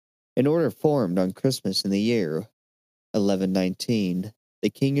An order formed on Christmas in the year 1119. The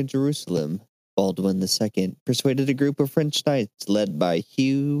King of Jerusalem, Baldwin II, persuaded a group of French knights led by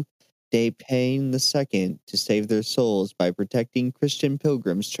Hugh de Payne II to save their souls by protecting Christian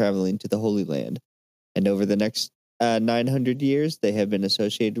pilgrims traveling to the Holy Land. And over the next 900 years, they have been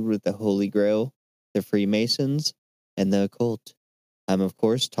associated with the Holy Grail, the Freemasons, and the occult. I'm, of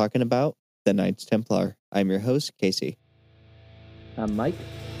course, talking about the Knights Templar. I'm your host, Casey. I'm Mike.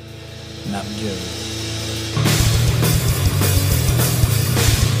 And I'm Joe.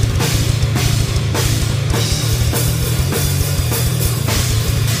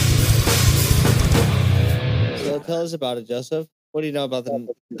 So tell us about it, Joseph. What do you know about the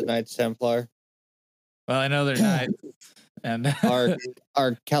Knights Templar? Well, I know they're knights, and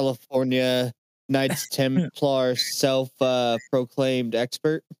our California Knights Templar self-proclaimed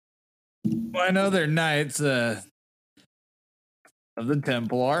expert. well, I know they're knights of the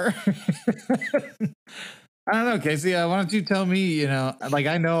Templar. I don't know, Casey. Why don't you tell me? Like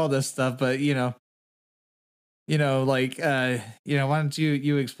I know all this stuff, but why don't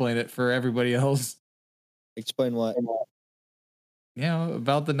you explain it for everybody else? Explain what?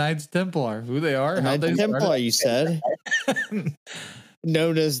 About the Knights Templar, who they are. The Knights Templar, you said,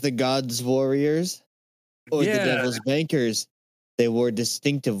 known as the God's Warriors or the Devil's Bankers. They wore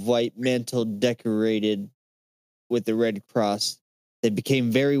distinctive white mantle decorated with the red cross. They became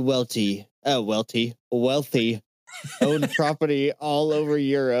very wealthy, owned property all over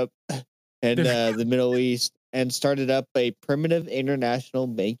Europe and the Middle East, and started up a primitive international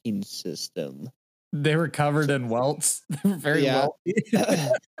banking system. They were covered in welts. They were very wealthy.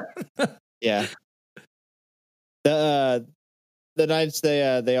 Yeah. The knights,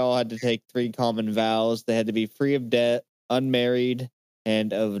 they all had to take 3 common vows. They had to be free of debt, unmarried,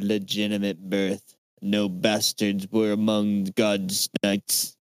 and of legitimate birth. No bastards were among God's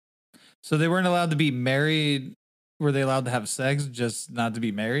knights. So they weren't allowed to be married. Were they allowed to have sex, just not to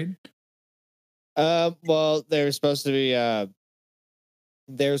be married? Well, they were supposed to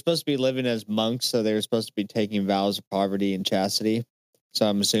be living as monks, so they were supposed to be taking vows of poverty and chastity. So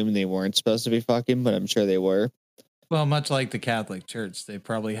I'm assuming they weren't supposed to be fucking, but I'm sure they were. Well, much like the Catholic Church, they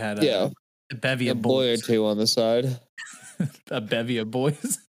probably had a bevy of boys. Boy or two on the side. A bevy of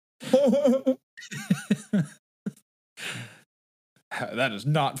boys. That is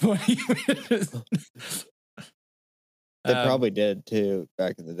not funny. They probably did too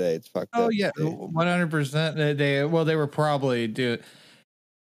back in the day. It's fucked up. Oh yeah, 100%. They were probably you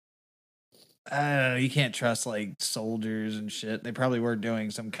can't trust like soldiers and shit. They probably were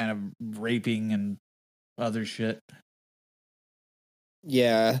doing some kind of raping and other shit.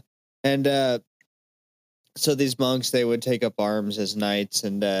 Yeah, and so these monks, they would take up arms as knights,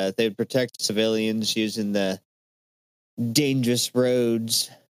 and they would protect civilians using the dangerous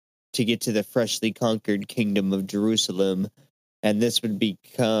roads to get to the freshly conquered kingdom of Jerusalem, and this would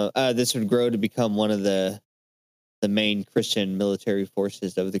grow to become one of the main Christian military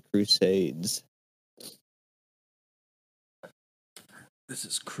forces of the Crusades. This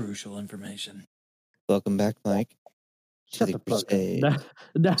is crucial information. Welcome back, Mike. Shut the Crusades. fuck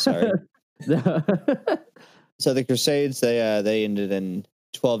up. Sorry. So the Crusades, they ended in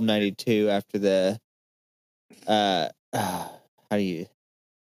 1292 after the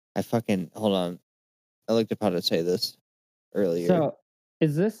hold on. I looked up how to say this earlier. So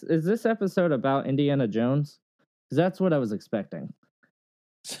is this episode about Indiana Jones? Because that's what I was expecting.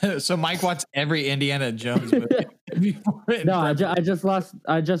 So Mike watched every Indiana Jones movie. No, I just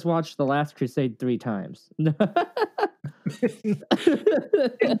watched The Last Crusade 3 times.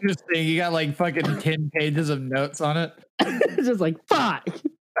 Interesting. You got like fucking 10 pages of notes on it. Just like fuck.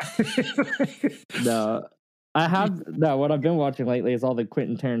 No. What I've been watching lately is all the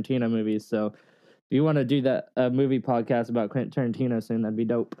Quentin Tarantino movies. So if you want to do that movie podcast about Quentin Tarantino soon, that'd be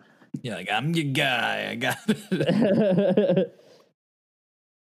dope. Yeah, like I'm your guy. I got it.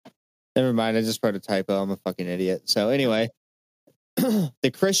 Never mind, I just wrote a typo. I'm a fucking idiot. So anyway,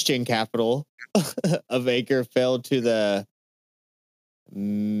 the Christian capital of Acre fell to the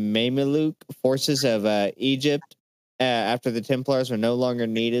Mameluke forces of Egypt after the Templars were no longer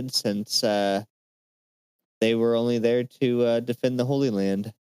needed, since they were only there to defend the Holy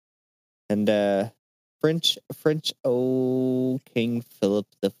Land. And French King Philip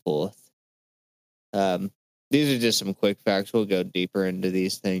IV. These are just some quick facts. We'll go deeper into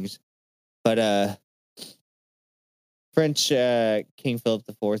these things. But French King Philip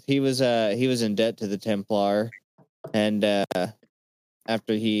IV, he was in debt to the Templar, and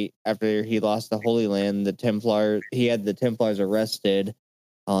after he lost the Holy Land, he had the Templars arrested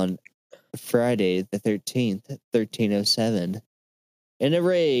on Friday the 13th, 1307, in a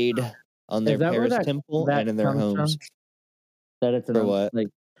raid on their Is that where Paris temple that and in their comes homes. from? That it's For what?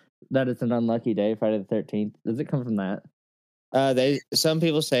 that it's an unlucky day, Friday the 13th. Does it come from that? Some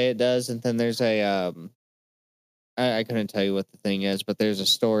people say it does, and then there's a I couldn't tell you what the thing is, but there's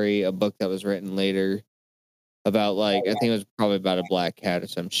a book that was written later about I think it was probably about a black cat or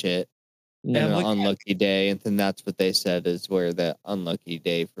some shit. And Yeah, an look, unlucky day, and then that's what they said is where the unlucky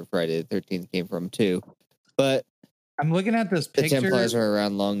day for Friday the 13th came from too. But I'm looking at this the picture Templars were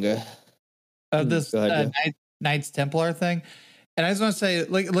around longer. of this Go ahead, Knights Templar thing. And I just want to say,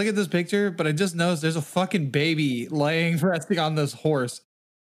 look at this picture, but I just noticed there's a fucking baby laying resting on this horse.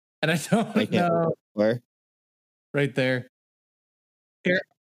 And I don't know. Where? Right there.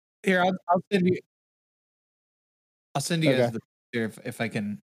 Here, I'll send you. I'll send you guys the picture if I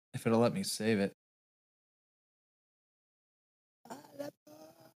can, if it'll let me save it.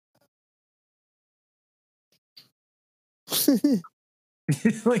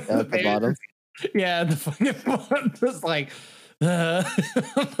 Like At the bottom. Yeah, the fucking one just the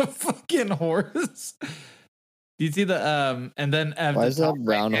fucking horse. Do you see the and then why is that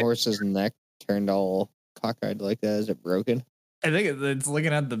brown horse's neck turned all cockeyed like that? Is it broken? I think it's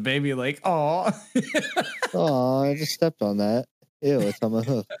looking at the baby like, oh, oh, I just stepped on that. Ew, it's on my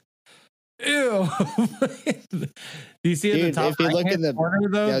hoof. Ew. Do you see at the top? If you look in the corner,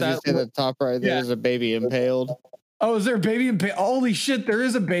 though, the top right, there's a baby impaled. Oh, is there a baby impaled? Holy shit, there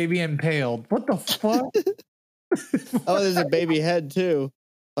is a baby impaled. What the fuck? Oh, there's a baby head too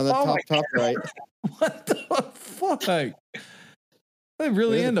on the top right. What the fuck? They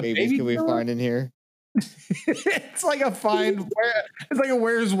really into babies can we find in here? It's like a it's like a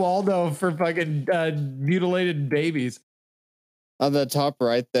Where's Waldo for fucking mutilated babies. On the top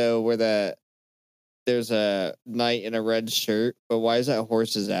right, though, where there's a knight in a red shirt, but why is that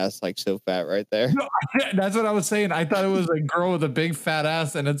horse's ass so fat right there? No, that's what I was saying. I thought it was a girl with a big fat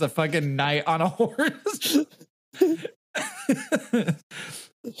ass, and it's a fucking knight on a horse. What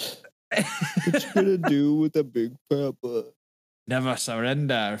you gonna do with a big fat butt? Never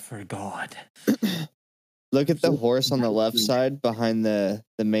surrender for God. Look at the horse on the left side behind the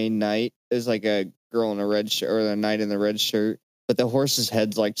main knight. There's a girl in a red shirt, or a knight in the red shirt, but the horse's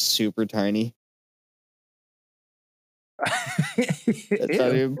head's super tiny. That's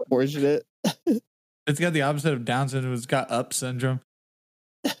not even proportionate. It's got the opposite of Down syndrome. It's got up syndrome.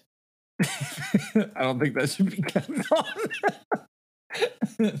 I don't think that should be kept on.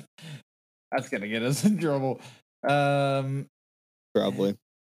 That's gonna get us in trouble. Probably.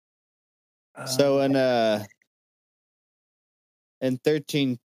 So in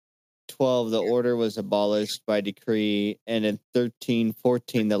 1312, the order was abolished by decree, and in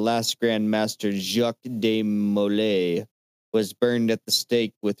 1314, the last Grand Master Jacques de Molay was burned at the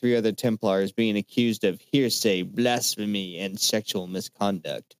stake, with 3 other Templars being accused of heresy, blasphemy, and sexual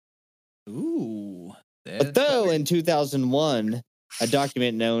misconduct. Ooh. But though in 2001, a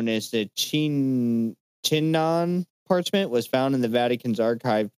document known as the Chinon parchment was found in the Vatican's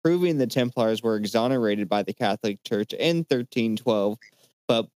archive, proving the Templars were exonerated by the Catholic Church in 1312,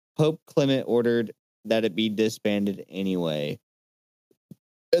 but Pope Clement ordered that it be disbanded anyway.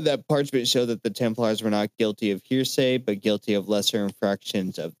 That parchment showed that the Templars were not guilty of heresy, but guilty of lesser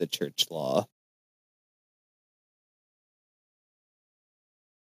infractions of the church law.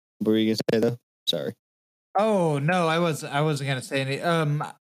 What were you gonna say though? Sorry. Oh no, I wasn't gonna say any. I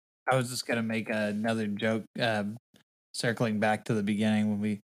was just gonna make another joke. Circling back to the beginning when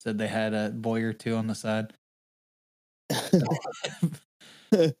we said they had a boy or two on the side. I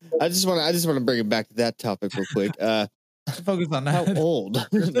just want to bring it back to that topic real quick. Focus on that. How old?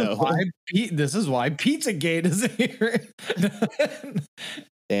 This is why Pizzagate is here.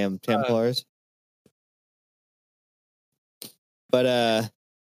 Damn Templars. But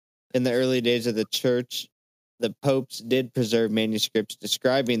in the early days of the church, the popes did preserve manuscripts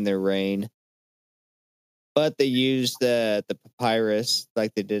describing their reign, but they used the papyrus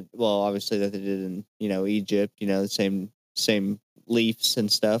like they did. Well, obviously that they did in Egypt. The same leaves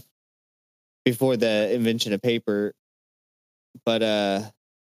and stuff before the invention of paper. But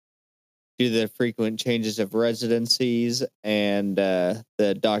due to the frequent changes of residencies and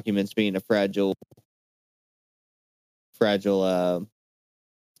the documents being a fragile the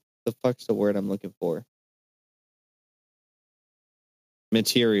fuck's the word I'm looking for?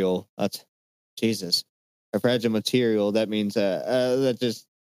 Material. That's Jesus. A fragile material. That means that just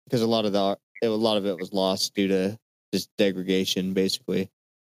because a lot of it was lost due to just degradation, basically.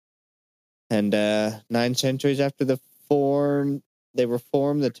 And 9 centuries after they were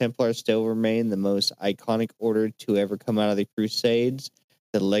formed, the Templars still remain the most iconic order to ever come out of the Crusades.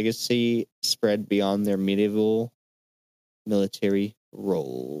 The legacy spread beyond their medieval military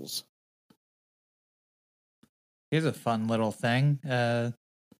rolls. Here's a fun little thing.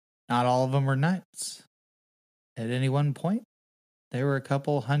 Not all of them were knights. At any one point, there were a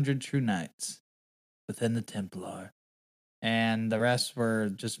couple hundred true knights within the Templar. And the rest were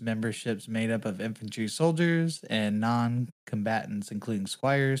just memberships made up of infantry soldiers and non-combatants, including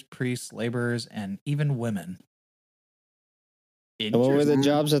squires, priests, laborers, and even women. And what were the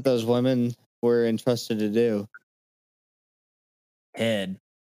jobs that those women were entrusted to do? Head.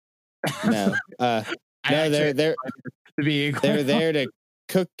 No, no, they're there to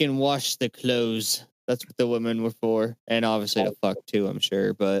cook and wash the clothes. That's what the women were for, and obviously to fuck too, I'm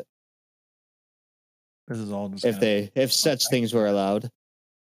sure. But this is all just if such things were allowed.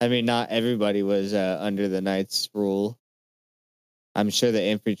 I mean, not everybody was under the knights' rule. I'm sure the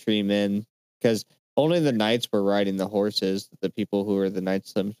infantrymen, because only the knights were riding the horses. The people who were the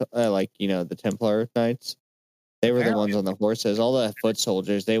knights, the Templar knights, they were the ones on the horses. All the foot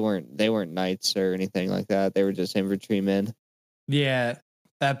soldiers, they weren't knights or anything like that. They were just infantrymen. Yeah,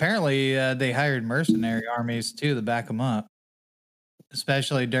 apparently they hired mercenary armies too to back them up,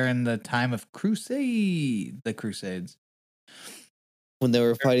 especially during the time of the Crusades. When they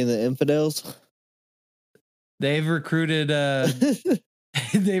were fighting the infidels, they've recruited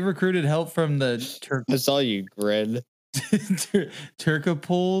help from the I saw you grin.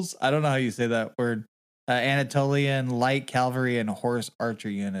 Turcopoles. I don't know how you say that word. Anatolian light cavalry and horse archer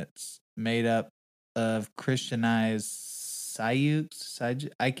units made up of Christianized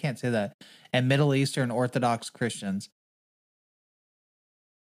Sayuks. I can't say that. And Middle Eastern Orthodox Christians.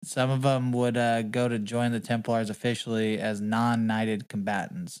 Some of them would go to join the Templars officially as non-knighted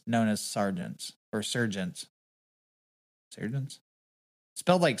combatants, known as sergeants or surgeons. Surgeons?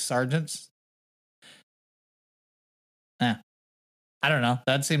 Spelled like sergeants? I don't know.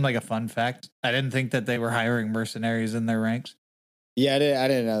 That seemed like a fun fact. I didn't think that they were hiring mercenaries in their ranks. Yeah, I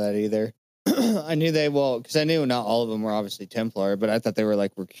didn't know that either. I knew because I knew not all of them were obviously Templar, but I thought they were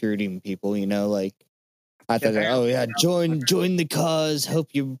like recruiting people, like I thought, join the cause. Hope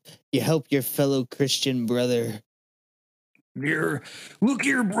you help your fellow Christian brother. Look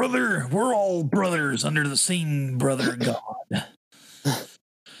here, brother. We're all brothers under the same brother God.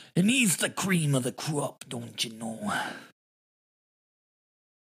 And he's the cream of the crop, don't you know?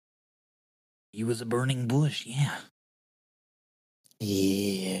 He was a burning bush, yeah.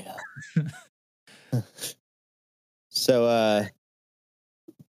 Yeah. So,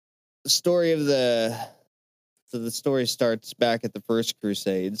 the story starts back at the First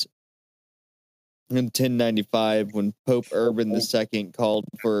Crusades in 1095 when Pope Urban II called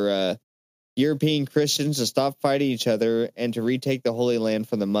for European Christians to stop fighting each other and to retake the Holy Land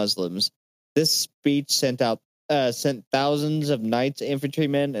from the Muslims. This speech sent thousands of knights,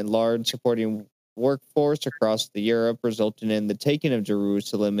 infantrymen, and large supporting workforce across Europe, resulting in the taking of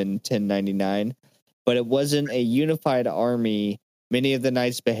Jerusalem in 1099. But it wasn't a unified army. Many of the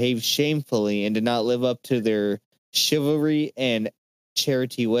knights behaved shamefully and did not live up to their chivalry and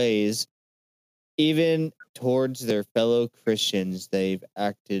charity ways. Even towards their fellow Christians, they've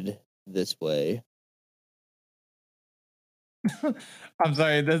acted this way. I'm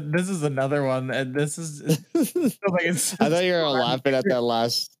sorry. This is another one, and this is. I thought you were laughing at that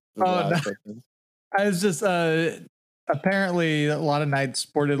last. No. I was just apparently a lot of knights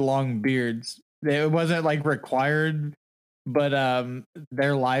sported long beards. It wasn't like required, but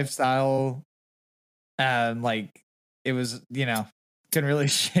their lifestyle, like it was, couldn't really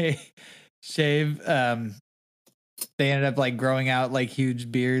shave. They ended up like growing out like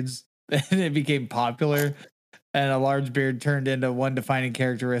huge beards, and it became popular. And a large beard turned into one defining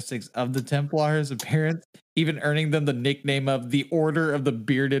characteristics of the Templars' appearance, even earning them the nickname of the Order of the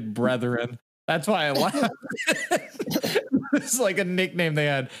Bearded Brethren. That's why I laughed. It's like a nickname they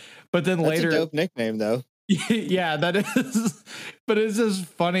had. But then later, a dope nickname though. Yeah, that is. But it's just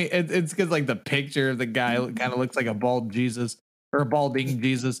funny. It's because like the picture of the guy kind of looks like a bald Jesus or a balding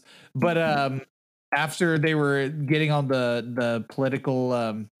Jesus. But after they were getting on the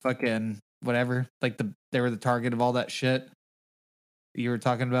political fucking whatever, like they were the target of all that shit you were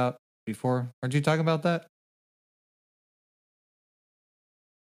talking about before. Weren't you talking about that?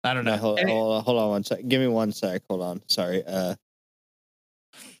 I don't know. Hold on 1 sec. Give me 1 sec. Hold on. Sorry.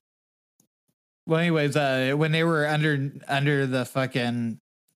 Well, anyways, when they were under the fucking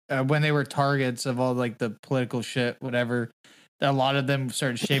when they were targets of all like the political shit, whatever, a lot of them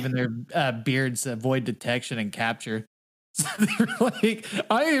started shaving their beards to avoid detection and capture. So they were like,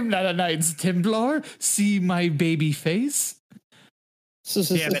 "I am not a Knights Templar. See my baby face."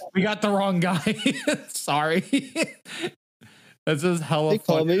 Damn it, we got the wrong guy. Sorry. That's just hella They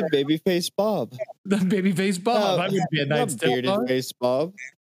call funny. me Babyface Bob. The babyface Bob. I would be a Knights Bearded Templar. face Bob.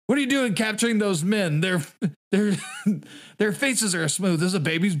 What are you doing capturing those men? Their their faces are as smooth as a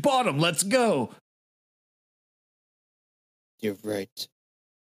baby's bottom. Let's go. You're right.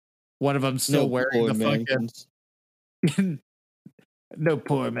 One of them still wearing the fucking. No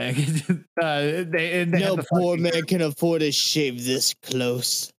poor man. No poor man can afford to shave this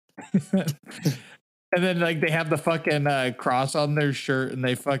close. And then like they have the fucking cross on their shirt, and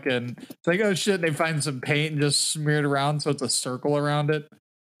they fucking it's like, oh shit, they find some paint and just smear it around so it's a circle around it.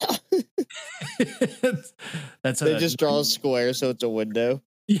 They just draw a square so it's a window.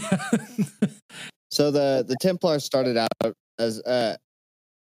 Yeah. So the Templars started out as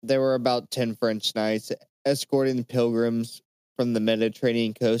there were about 10 French knights escorting the pilgrims from the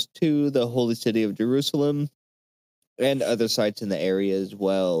Mediterranean coast to the holy city of Jerusalem and other sites in the area as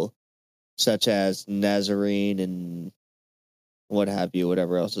well, such as Nazarene and what have you,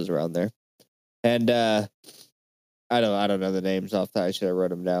 whatever else is around there. And I don't know the names off that. I should have wrote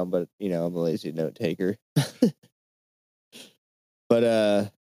them down, but I'm a lazy note taker. But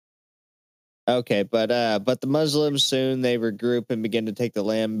the Muslims soon they regroup and begin to take the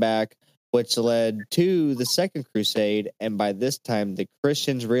land back, which led to the Second Crusade. And by this time, the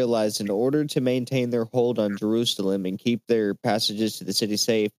Christians realized in order to maintain their hold on Jerusalem and keep their passages to the city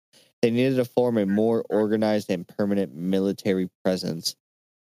safe, they needed to form a more organized and permanent military presence.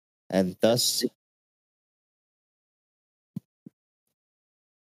 And thus,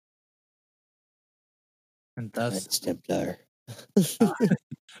 Knights Templar.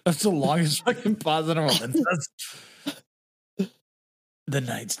 That's the longest fucking pause in a moment. The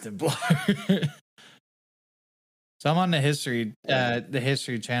Knights Templar. So I'm on the History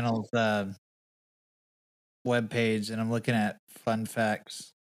Channel's webpage, and I'm looking at fun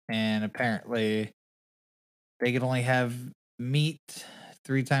facts. And apparently, they could only have meat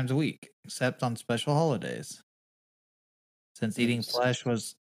 3 times a week, except on special holidays, since eating flesh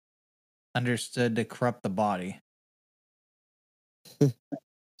was understood to corrupt the body. So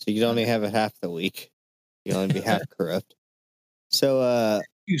you can only have it half the week. You only be half corrupt. So,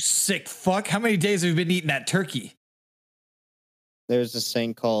 you sick fuck! How many days have you been eating that turkey? There's a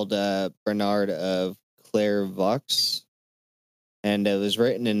saint called Bernard of Clairvaux, and it was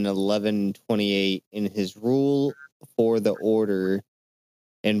written in 1128 in his rule for the order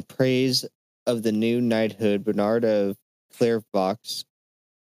in praise of the new knighthood. Bernard of Clairvaux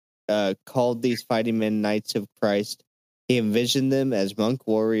called these fighting men Knights of Christ. He envisioned them as monk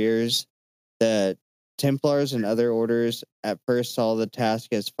warriors. The Templars and other orders at first saw the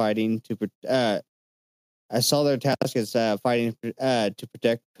task as fighting to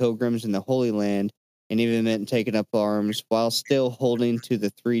protect pilgrims in the Holy Land, and even meant taking up arms while still holding to the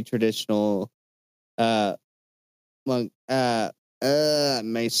 3 traditional monk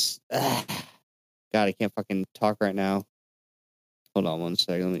mace. God, I can't fucking talk right now. Hold on one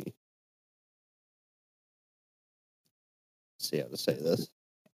second. Let me see how to say this.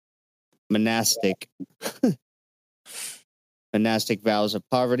 Monastic vows of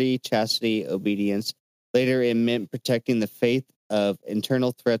poverty, chastity, obedience. Later, it meant protecting the faith of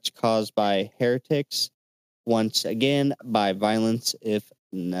internal threats caused by heretics, once again by violence if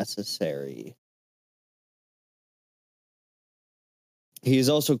necessary. He is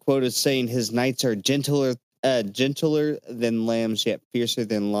also quoted saying his knights are gentler than lambs, yet fiercer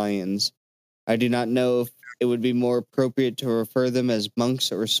than lions. I do not know if it would be more appropriate to refer them as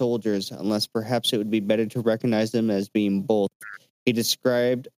monks or soldiers, unless perhaps it would be better to recognize them as being both. He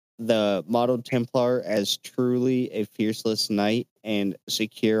described the model Templar as truly a fearless knight and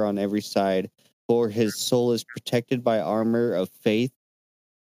secure on every side, for his soul is protected by armor of faith,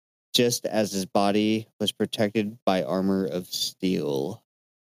 just as his body was protected by armor of steel.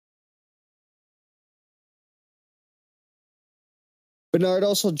 Bernard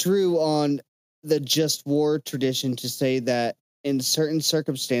also drew on the just war tradition to say that in certain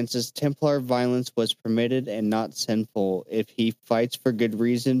circumstances, Templar violence was permitted and not sinful. If he fights for good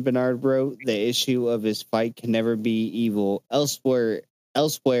reason, Bernard wrote, the issue of his fight can never be evil. Elsewhere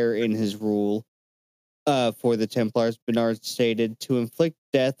in his rule for the Templars, Bernard stated, to inflict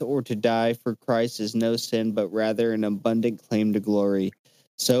death or to die for Christ is no sin, but rather an abundant claim to glory.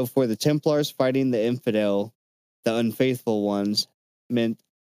 So for the Templars, fighting the infidel, the unfaithful ones, meant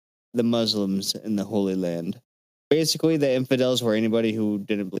the Muslims in the Holy Land. Basically, the infidels were anybody who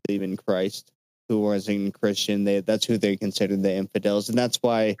didn't believe in Christ, who wasn't Christian. That's who they considered the infidels. And that's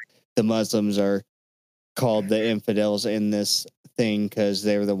why the Muslims are called the infidels in this thing, because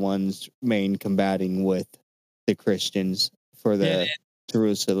they're the ones main combating with the Christians for the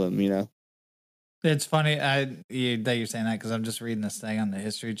Jerusalem, It's funny that you're saying that because I'm just reading this thing on the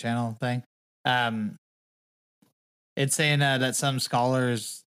History Channel thing. It's saying that some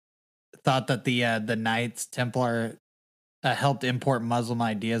scholars thought that the Knights Templar helped import Muslim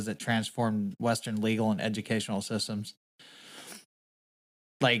ideas that transformed Western legal and educational systems.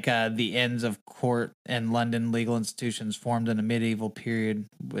 Like the ends of court and London legal institutions formed in a medieval period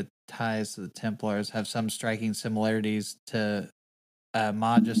with ties to the Templars have some striking similarities to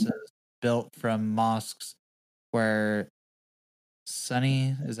madrasas built from mosques where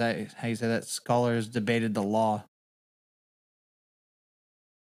Sunni, is that how you say that? Scholars debated the law.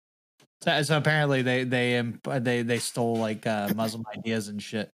 So apparently they stole like Muslim ideas and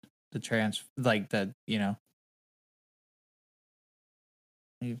shit to like that, you know.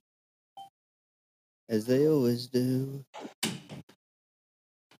 As they always do.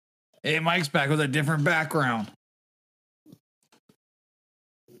 Hey, Mike's back with a different background.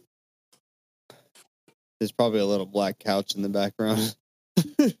 There's probably a little black couch in the background.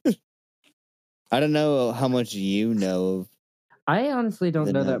 I don't know how much you know of. I honestly don't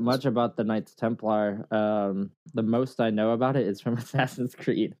The know that Knights. much about the Knights Templar. The most I know about it is from Assassin's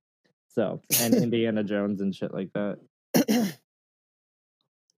Creed, and Indiana Jones and shit like that.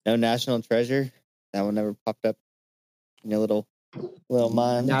 No National Treasure? That one never popped up in your little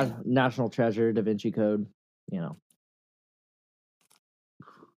mind? National Treasure, Da Vinci Code, you know.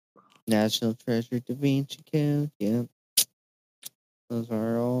 National Treasure, Da Vinci Code, yep. Those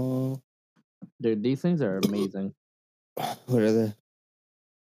are all... Dude, these things are amazing. What are the...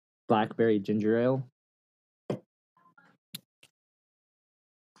 Blackberry ginger ale. Did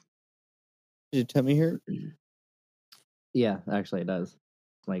your tummy hurt? Yeah, actually it does.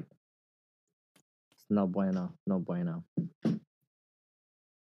 Like, it's no bueno. No bueno.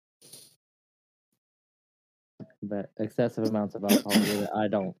 But excessive amounts of alcohol with it, I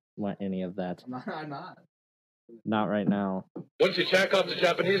don't want any of that. I'm not. Not right now. Once you check off the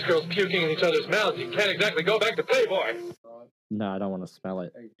Japanese girls puking in each other's mouths, you can't exactly go back to Playboy. No, I don't want to smell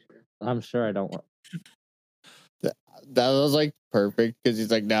it. I'm sure I don't want. That was like perfect because he's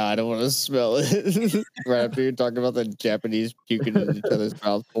like, nah, I don't want to smell it. Right after you're talking about the Japanese puking in each other's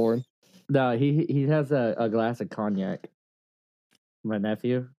mouth porn. No, he has a glass of cognac. My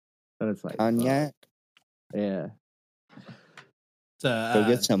nephew, and it's like Cognac? yeah. Go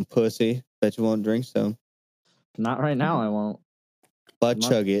get some pussy. Bet you won't drink some. Not right now. I won't. But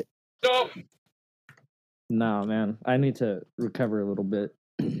chug it. No. No, man. I need to recover a little bit.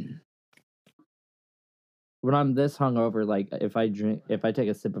 When I'm this hungover, like if I take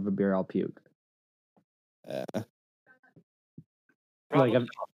a sip of a beer, I'll puke. Like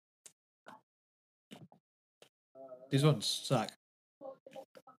These ones suck.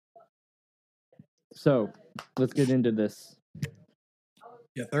 So let's get into this.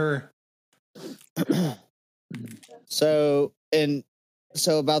 Yeah, they're So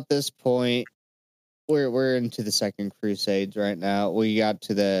about this point, we're into the Second Crusades right now. We got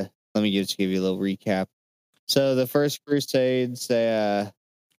to let me just give you a little recap. So the First Crusades, the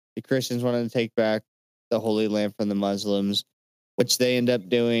Christians wanted to take back the Holy Land from the Muslims, which they end up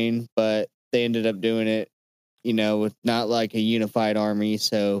doing, but they ended up doing it, with not like a unified army.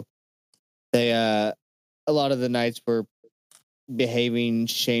 So they a lot of the knights were behaving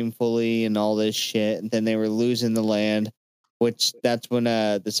shamefully and all this shit, and then they were losing the land, which that's when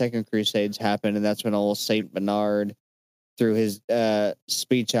the Second Crusades happened, and that's when old Saint Bernard threw his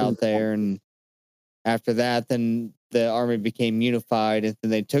speech out there, and after that, then the army became unified, and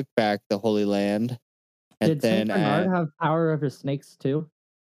then they took back the Holy Land. And Did Saint Bernard have power over snakes too?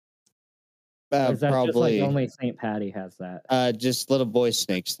 Or is that probably just like only Saint Patty has that? Just little boy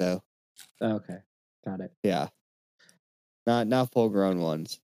snakes, though. Okay, got it. Yeah, not full grown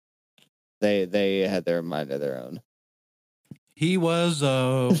ones. They had their mind of their own. He was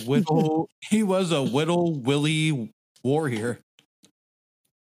a whittle. He was a whittle willy warrior.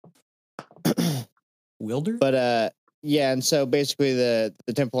 Wielder? But yeah, and so basically the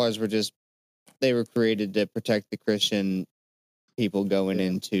Templars they were created to protect the Christian people going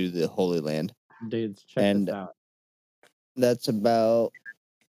into the Holy Land. Dudes, check this out. That's about...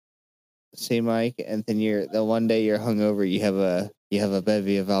 See, Mike, and then the one day you're hungover, you have a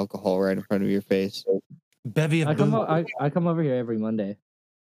bevy of alcohol right in front of your face. Bevy of I come over here every Monday.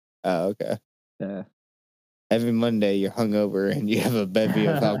 Oh, okay. Yeah. Every Monday you're hungover and you have a bevy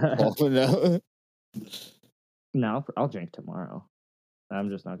of alcohol. No, I'll drink tomorrow. I'm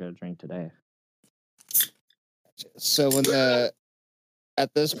just not gonna drink today. So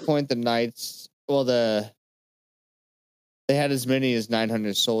at this point the knights, they had as many as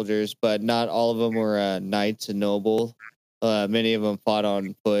 900 soldiers, but not all of them were knights and noble. Many of them fought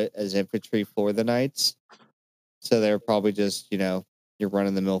on foot as infantry for the Knights. So they're probably just, your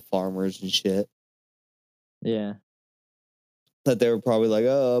run-of-the-mill farmers and shit. Yeah. That they were probably like,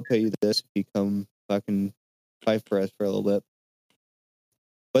 oh, I'll pay you this if you come fucking fight for us for a little bit.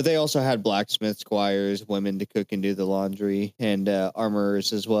 But they also had blacksmith squires, women to cook and do the laundry, and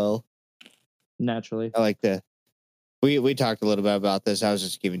armorers as well. Naturally. I like to. We talked a little bit about this. I was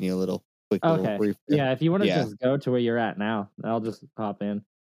just giving you a little quick little brief. Yeah, if you want to just go to where you're at now, I'll just hop in.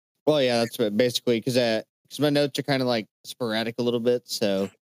 Well, yeah, that's what basically because my notes are kind of like sporadic a little bit. So,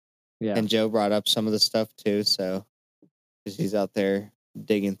 yeah, and Joe brought up some of the stuff too. So, because he's out there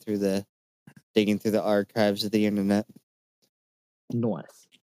digging through the archives of the internet. Nice.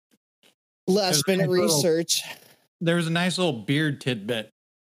 Last minute research. There was a nice little beard tidbit.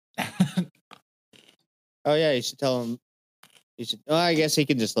 Oh yeah, you should tell him. You should. Oh, I guess he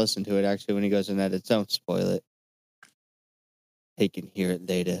can just listen to it actually when he goes and edits. Don't spoil it. He can hear it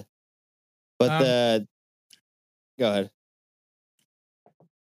later. But go ahead.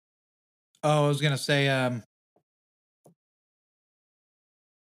 Oh, I was gonna say,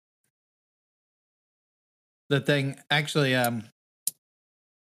 the thing actually, I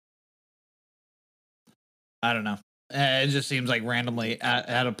don't know. It just seems like randomly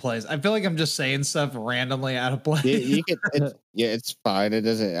out of place. I feel like I'm just saying stuff randomly out of place. You can, it's fine. It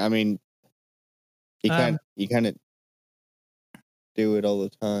doesn't. I mean, you kind of do it all the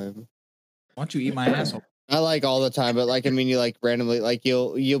time. Why don't you eat my asshole? I like all the time, but like I mean, you like randomly, like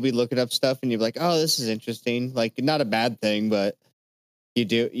you'll be looking up stuff and you're like, oh, this is interesting. Like not a bad thing, but you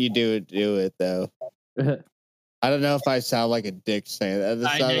do it though. I don't know if I sound like a dick saying that.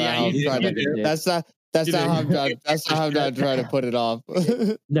 That's not how I'm trying to put it off.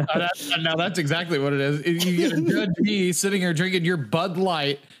 No, that's exactly what it is. You get to judge me sitting here drinking your Bud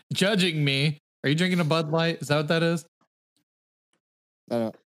Light, judging me. Are you drinking a Bud Light? Is that what that is?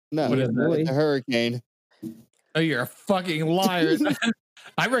 No, it's a Hurricane. Oh, you're a fucking liar.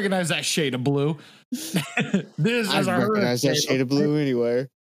 I recognize that shade of blue. I recognize that shade of blue anywhere.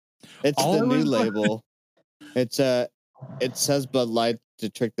 It's the new label. It says Bud Light to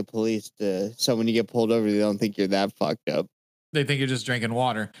trick the police so when you get pulled over, they don't think you're that fucked up. They think you're just drinking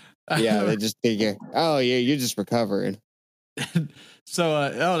water. Yeah, they just think you're just recovering.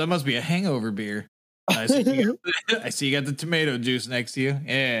 So, that must be a hangover beer. I see you got the tomato juice next to you.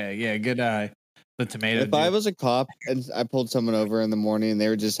 Yeah, good eye. The tomato juice. I was a cop and I pulled someone over in the morning and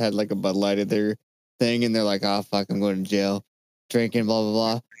they just had like a Bud Light at their thing and they're like, oh, fuck, I'm going to jail. Drinking, blah, blah,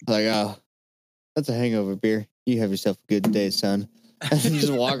 blah. I'm like, oh, that's a hangover beer. You have yourself a good day, son. And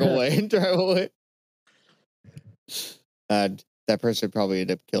just walk away and drive away. That person would probably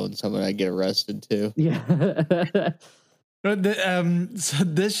end up killing someone. I'd get arrested too. Yeah. So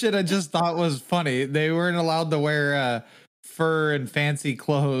this shit I just thought was funny. They weren't allowed to wear fur and fancy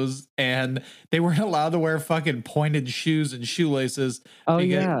clothes, and they weren't allowed to wear fucking pointed shoes and shoelaces. Oh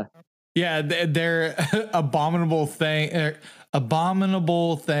yeah. Yeah, they're abominable things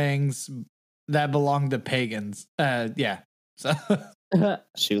that belong to pagans. Yeah. So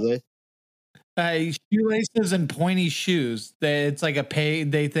shoelace. Shoelaces and pointy shoes. It's like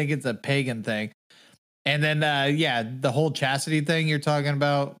they think it's a pagan thing. And then the whole chastity thing you're talking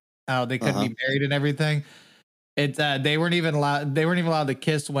about, how they couldn't be married and everything. It's they weren't even allowed to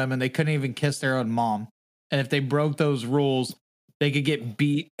kiss women. They couldn't even kiss their own mom. And if they broke those rules, they could get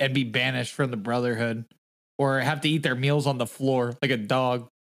beat and be banished from the brotherhood or have to eat their meals on the floor like a dog.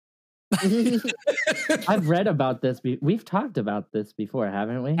 I've read about this. We've talked about this before,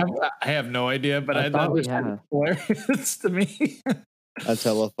 haven't we? I have no idea, but I thought we had. have. Hilarious to me. That's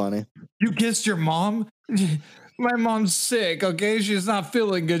hella funny. You kissed your mom? My mom's sick, okay? She's not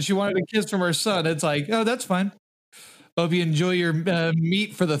feeling good. She wanted a kiss from her son. It's like, oh, that's fine. Hope you enjoy your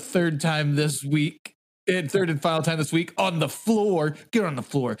meat for the third time this week. Third and final time this week on the floor. Get on the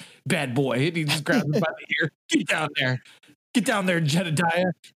floor, bad boy. And he just grabs him by the ear. Get down there. Get down there,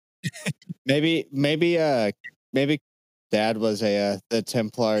 Jedediah. Maybe Dad was the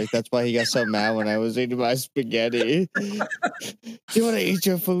Templar. That's why he got so mad when I was eating my spaghetti. You want to eat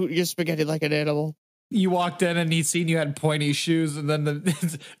your spaghetti like an animal? You walked in and he seen you had pointy shoes, and then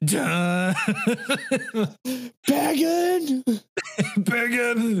Pagan,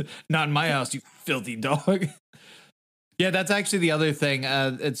 not in my house, you filthy dog. Yeah, that's actually the other thing.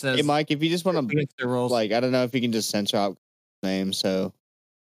 It says, hey Mike, if you just want to like, I don't know if you can just censor out name, so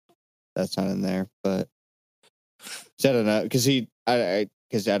that's not in there, but I don't know because I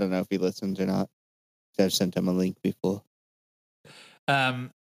don't know if he listens or not. I've sent him a link before.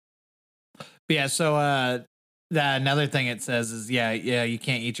 Yeah, so Another thing it says is, yeah, you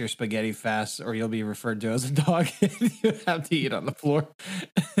can't eat your spaghetti fast or you'll be referred to as a dog. You have to eat on the floor.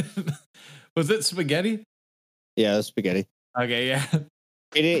 Was it spaghetti? Yeah, it was spaghetti. Okay, yeah.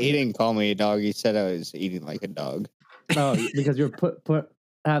 He didn't call me a dog. He said I was eating like a dog. Oh, because you're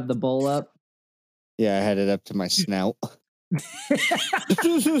have the bowl up. Yeah, I had it up to my snout.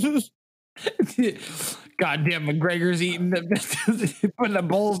 Goddamn, McGregor's eating putting the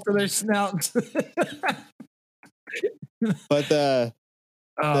bowls to their snouts. But the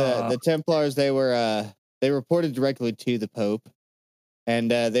Templars, they reported directly to the Pope,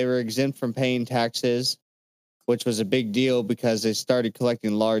 and they were exempt from paying taxes, which was a big deal because they started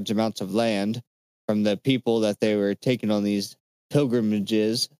collecting large amounts of land from the people that they were taking on these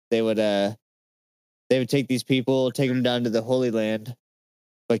pilgrimages. They would take these people, take them down to the Holy Land,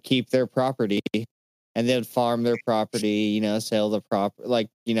 but keep their property, and they would farm their property, sell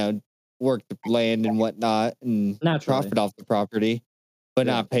the work the land and whatnot, and Naturally. profit off the property, but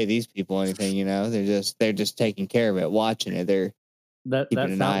not pay these people anything. They're just taking care of it, watching it. They're keeping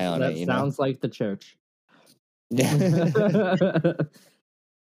an eye on it. That sounds like the church. They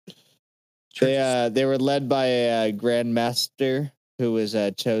were led by a Grand Master who was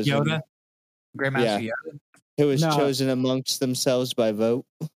chosen. Yoda, Grandmaster Yoda, who was chosen amongst themselves by vote.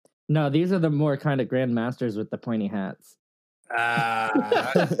 No, these are the more kind of Grand Masters with the pointy hats.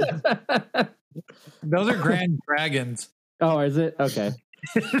 Those are Grand Dragons. Oh, is it? Okay.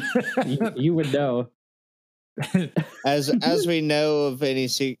 you would know. As we know of any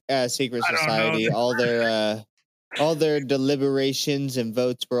secret society, all their deliberations and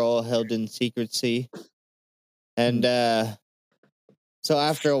votes were all held in secrecy. And so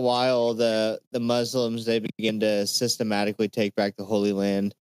after a while, the Muslims, they began to systematically take back the Holy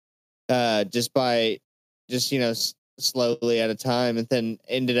Land, slowly at a time, and then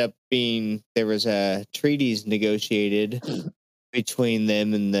ended up being there was treaties negotiated between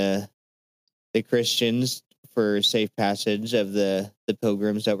them and the Christians for safe passage of the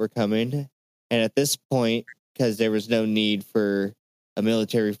pilgrims that were coming. And at this point, because there was no need for a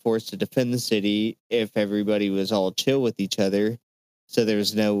military force to defend the city if everybody was all chill with each other, so there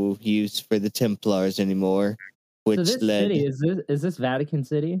was no use for the Templars anymore, which so this led city, is this Vatican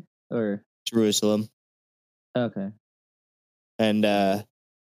City or Jerusalem. Okay. And after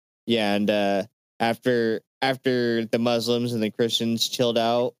the Muslims and the Christians chilled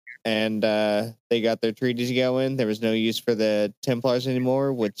out and they got their treaties going, there was no use for the Templars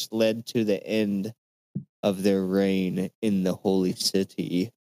anymore, which led to the end of their reign in the Holy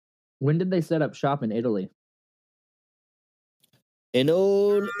City. When did they set up shop in Italy? In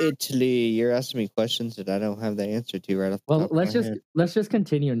old Italy. You're asking me questions that I don't have the answer to right off the top of my head. Let's just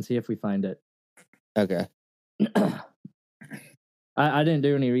continue and see if we find it. Okay. I didn't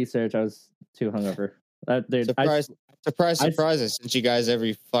do any research. I was too hungover. Surprise! Since you guys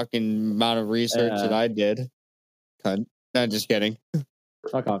every fucking amount of research that I did. Cunt. No, just kidding.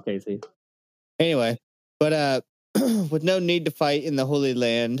 Fuck off, Casey. Anyway, but with no need to fight in the Holy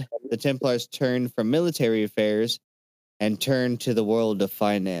Land, the Templars turned from military affairs and turned to the world of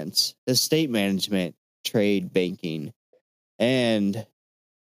finance, estate management, trade, banking, and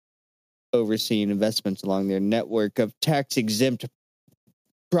overseeing investments along their network of tax-exempt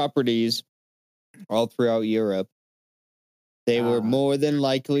properties all throughout Europe. They were more than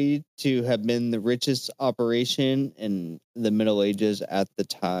likely to have been the richest operation in the Middle Ages at the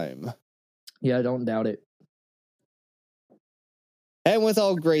time. Yeah, I don't doubt it. And with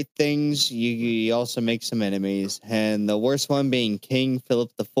all great things, you also make some enemies. And the worst one being King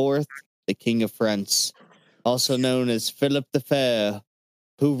Philip IV, the King of France, also known as Philip the Fair,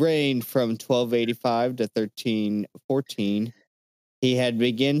 who reigned from 1285 to 1314. He had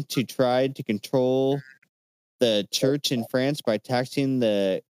begun to try to control the church in France by taxing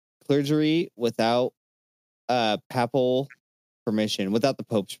the clergy without papal permission, without the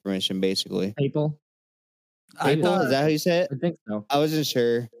Pope's permission, basically. Papal? Papal? Is that how you say it? I think so. I wasn't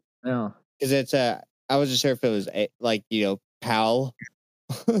sure. Yeah. Because it's I wasn't sure if it was pal.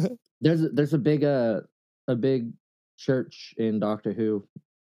 There's a big church in Doctor Who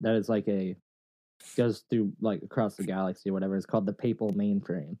that is goes through across the galaxy or whatever. It's called the Papal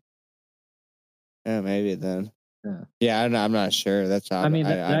Mainframe. Yeah, maybe then. Yeah, I'm not sure. That's how. I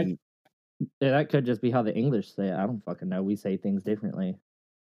mean, that could just be how the English say it. I don't fucking know. We say things differently.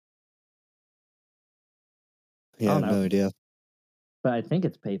 Yeah, I have no idea. But I think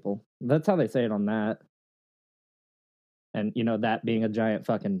it's papal. That's how they say it on that. And that being a giant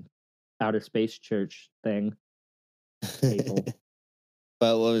fucking outer space church thing. Papal.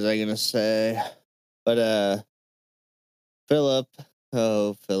 But what was I gonna say? But Philip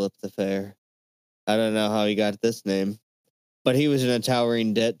the Fair. I don't know how he got this name, but he was in a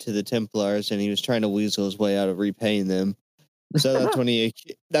towering debt to the Templars, and he was trying to weasel his way out of repaying them. So that's when he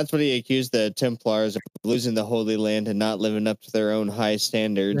accused the Templars of losing the Holy Land and not living up to their own high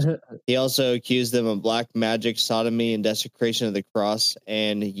standards. He also accused them of black magic, sodomy, and desecration of the cross,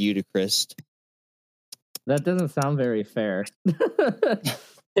 and Eucharist. That doesn't sound very fair.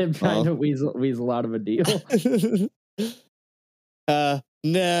 Him trying to weasel out of a deal.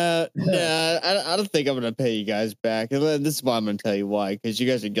 No, I don't think I'm gonna pay you guys back. This is why I'm gonna tell you why, because you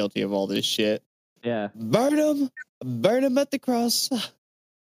guys are guilty of all this shit. Yeah. Burn them at the cross,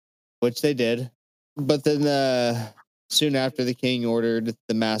 which they did. But then, soon after, the king ordered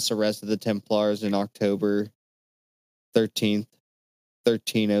the mass arrest of the Templars in October 13th,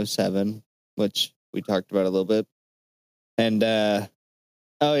 1307, which we talked about a little bit. And oh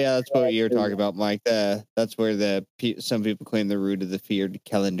yeah, that's what you were talking about, Mike. That's where some people claim the root of the feared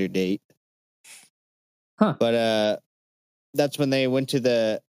calendar date. Huh. But that's when they went to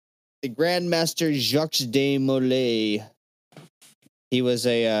the Grand Master Jacques de Molay. He was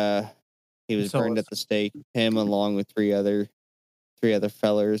burned at the stake. Him along with three other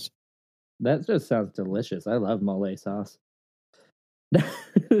fellers. That just sounds delicious. I love mole sauce.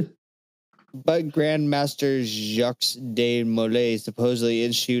 But Grand Master Jacques de Molay supposedly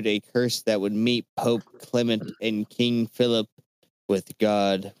issued a curse that would meet Pope Clement and King Philip with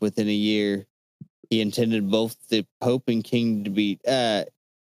God within a year. He intended both the Pope and King to be.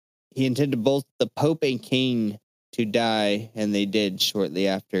 He intended both the Pope and King to die, and they did shortly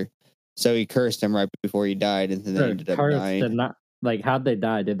after. So he cursed them right before he died, and then they ended up dying. How'd they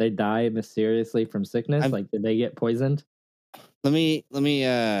die? Did they die mysteriously from sickness? Did they get poisoned? Let me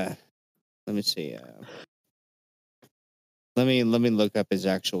see. Let me look up his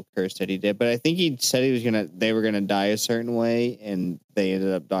actual curse that he did. But I think he said they were gonna die a certain way, and they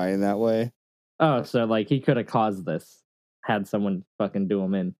ended up dying that way. Oh, so he could have caused this, had someone fucking do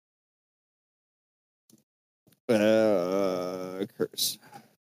him in. Curse.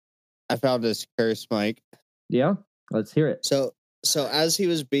 I found this curse, Mike. Yeah, let's hear it. So as he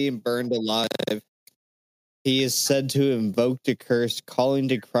was being burned alive, he is said to invoke a curse, calling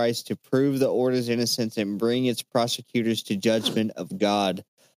to Christ to prove the order's innocence and bring its prosecutors to judgment of God.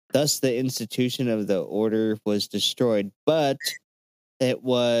 Thus, the institution of the order was destroyed. But it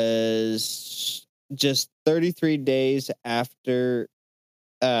was just 33 days after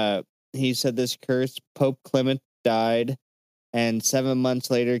he said this curse, Pope Clement died, and 7 months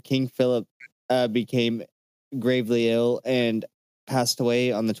later, King Philip became gravely ill and passed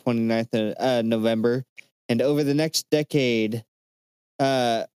away on the 29th of November. And over the next decade,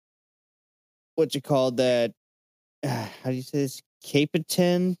 how do you say this?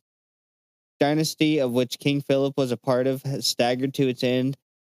 Capetan dynasty, of which King Philip was a part of, has staggered to its end,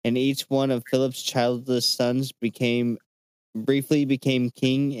 and each one of Philip's childless sons briefly became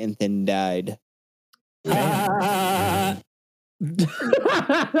king and then died. That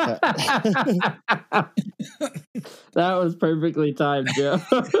was perfectly timed, Joe.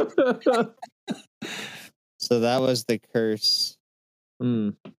 So that was the curse.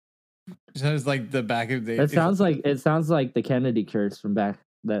 Sounds like the back of the. It sounds like the Kennedy curse from back.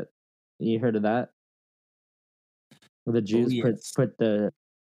 That you heard of that? Where the Jews put the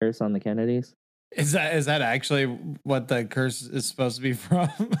curse on the Kennedys. Is that actually what the curse is supposed to be from?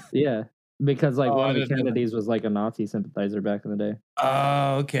 Yeah, because one of the Kennedys was a Nazi sympathizer back in the day.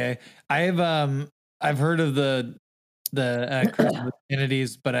 Oh, okay. I've heard of the curse of the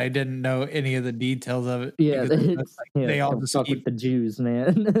Kennedys, but I didn't know any of the details of it. Yeah, they all just fuck with the Jews,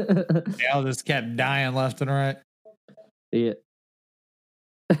 man. They all just kept dying left and right. Yeah.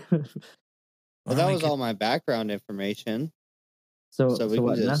 Well, that was all my background information. So we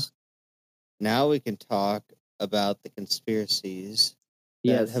what can now we can talk about the conspiracies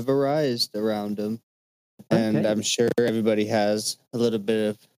that have arisen around them, and I'm sure everybody has a little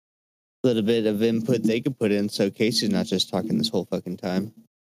bit of input they could put in. So Casey's not just talking this whole fucking time.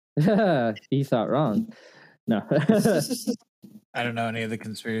 He thought wrong. No. I don't know any of the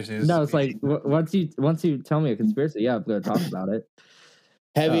conspiracies. No, it's once you tell me a conspiracy, yeah, I'm going to talk about it.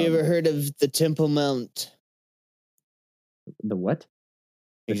 Have you ever heard of the Temple Mount? The what?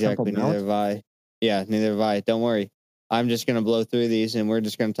 The exactly. Neither have I. Yeah, neither have I. Don't worry. I'm just going to blow through these, and we're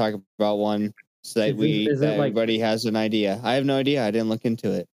just going to talk about one so that everybody has an idea. I have no idea. I didn't look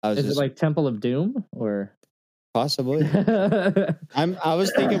into it. Is it like Temple of Doom or possibly? I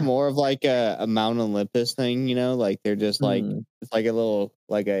was thinking more of like a Mount Olympus thing. They're just it's like a little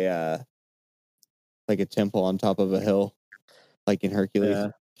like a temple on top of a hill. Like in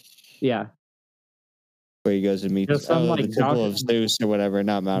Hercules. Yeah. where he goes and meets There's some, the like, Temple of Zeus or whatever,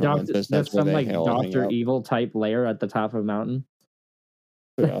 not Mount Olympus. there's That's where some they like all hang Doctor out. Evil type lair at the top of a mountain.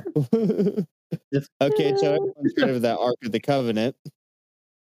 Yeah. Just, Okay, so everyone's heard of the Ark of the Covenant.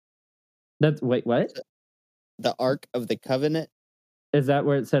 that's wait, what? The Ark of the Covenant? Is that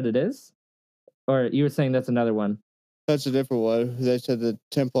where it said it is? Or you were saying that's another one? That's a different one. They said the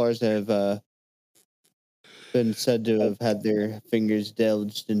Templars have been said to have had their fingers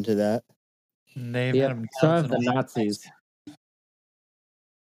delved into that. They've Yeah, had them so have the Nazis.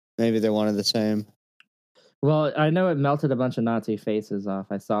 Maybe they're one of the same. Well, I know it melted a bunch of Nazi faces off.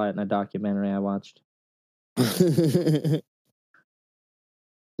 I saw it in a documentary I watched. You're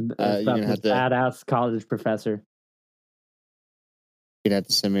About gonna this have to badass college professor.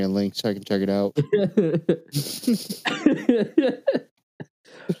 send me a link so I can check it out.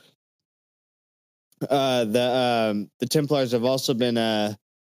 The Templars have also been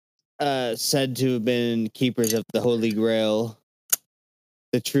said to have been keepers of the Holy Grail,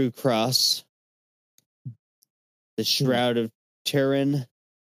 the True Cross, the Shroud of Turin,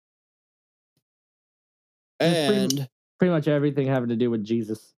 and pretty much everything having to do with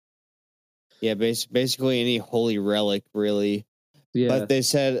Jesus. yeah, basically any holy relic, really. Yeah,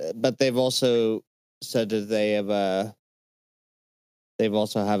 But they've also said that they've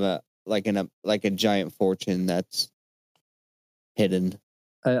also have a giant fortune that's hidden.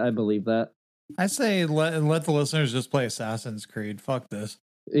 I believe that. I say let the listeners just play Assassin's Creed. Fuck this.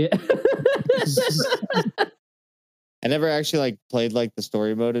 Yeah. I never actually played the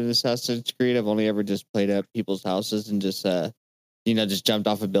story mode in Assassin's Creed. I've only ever just played at people's houses and just just jumped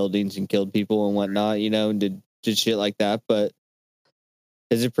off of buildings and killed people and whatnot, and did shit like that. But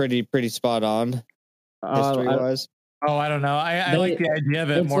is it pretty spot on history wise? Oh, I don't know. I like the idea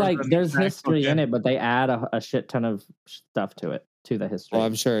of it it's more. Like there's history in it, but they add a shit ton of stuff to it, to the history. Well,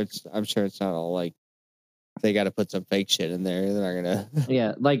 I'm sure it's not all they got to put some fake shit in there. They're not gonna.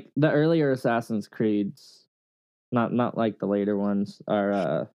 Yeah, like the earlier Assassin's Creeds, not like the later ones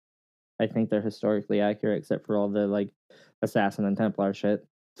are. I think they're historically accurate, except for all the Assassin and Templar shit.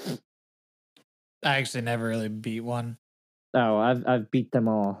 I actually never really beat one. Oh, I've beat them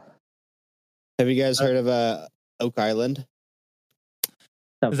all. Have you guys heard of Oak Island?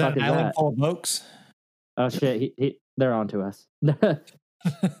 Is that an island full of oaks? Oh shit, they're on to us.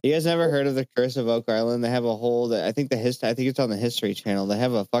 You guys never heard of the Curse of Oak Island? They have a whole. I think it's on the History Channel. They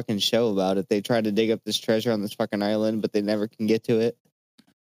have a fucking show about it. They try to dig up this treasure on this fucking island, but they never can get to it.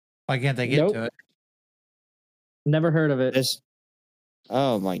 Why can't they get to it? Never heard of it.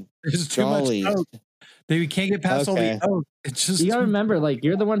 Oh my! There's too much oak. They can't get past all the oak. It's just you gotta remember,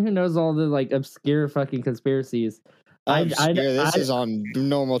 you're the one who knows all the obscure fucking conspiracies. This is on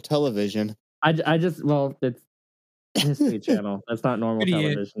normal television. It's History Channel. That's not normal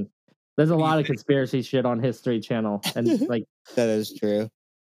television. There's a lot of conspiracy shit on History Channel, and that is true.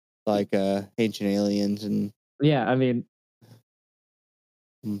 Ancient aliens and yeah, I mean,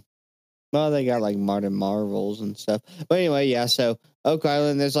 well, they got modern marvels and stuff. But anyway, yeah. So Oak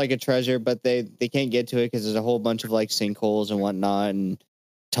Island, there's a treasure, but they can't get to it because there's a whole bunch of sinkholes and whatnot, and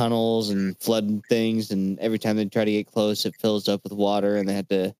tunnels and flood things. And every time they try to get close, it fills up with water, and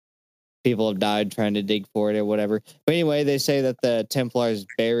people have died trying to dig for it or whatever. But anyway, they say that the Templars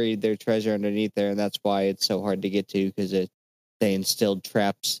buried their treasure underneath there, and that's why it's so hard to get to, because they instilled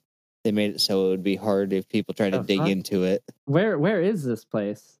traps. They made it so it would be hard if people tried to dig into it. Where is this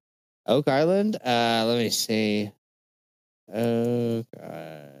place? Oak Island? Let me see. I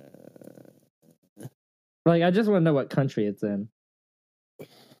just want to know what country it's in.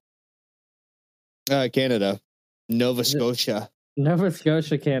 Canada. Nova Scotia. Nova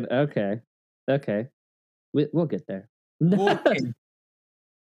Scotia, Canada. Okay. We'll get there. We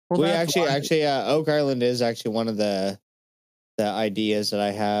actually, Oak Island is actually one of the ideas that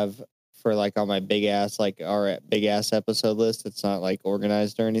I have for on my big ass our big ass episode list. It's not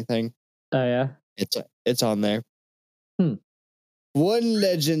organized or anything. Oh yeah, it's on there. One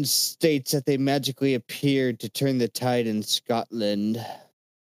legend states that they magically appeared to turn the tide in Scotland,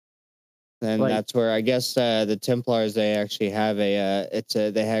 and that's where I guess the Templars they actually have they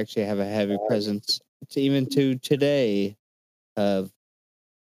actually have a heavy presence. It's even to today of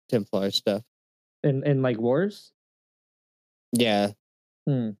Templar stuff in wars. Yeah.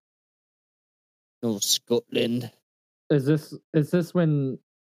 Oh, Scotland. Is this when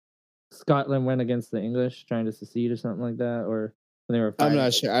Scotland went against the English trying to secede or something like that, or when they were fighting? I'm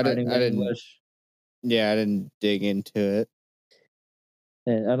not sure. I didn't. English? Yeah, I didn't dig into it.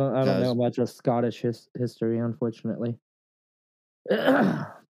 Yeah, I don't know much of Scottish history, unfortunately.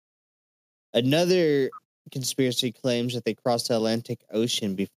 Another conspiracy claims that they crossed the Atlantic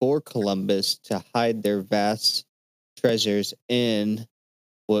Ocean before Columbus to hide their vast treasures in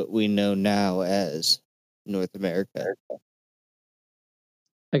what we know now as North America.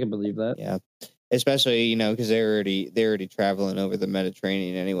 I can believe that. Yeah, especially because they're already traveling over the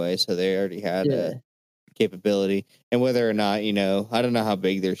Mediterranean anyway, so they already had a capability. And whether or not I don't know how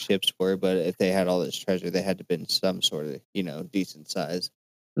big their ships were, but if they had all this treasure, they had to been some sort of decent size.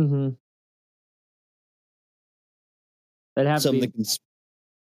 Mm-hmm. It'd have Some to of be. the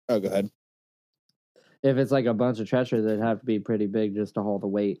oh, go ahead. If it's like a bunch of treasure, they'd have to be pretty big just to haul the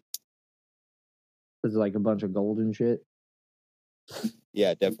weight. It's like a bunch of gold and shit.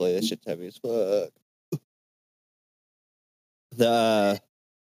 Yeah, definitely. This shit's heavy as fuck.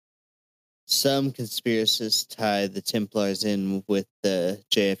 Some conspiracists tie the Templars in with the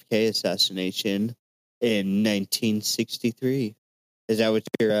JFK assassination in 1963. Is that what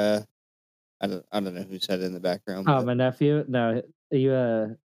you're? I don't know who said it in the background. Oh, But... my nephew? No, he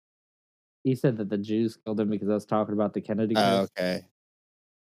said that the Jews killed him because I was talking about the Kennedy guys. Oh, okay.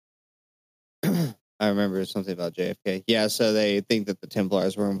 I remember something about JFK. Yeah, so they think that the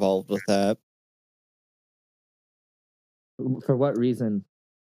Templars were involved with that. For what reason?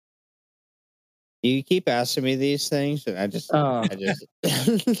 You keep asking me these things, and I just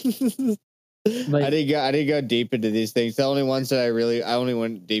Like, I didn't go deep into these things. The only ones that I only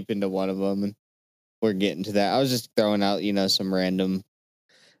went deep into one of them, and we're getting to that. I was just throwing out, some random.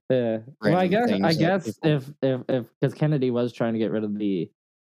 yeah. Well, I guess people... if because Kennedy was trying to get rid of the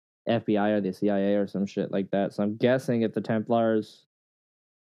FBI or the CIA or some shit like that, so I'm guessing if the Templars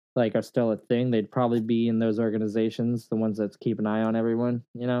are still a thing, they'd probably be in those organizations, the ones that keep an eye on everyone.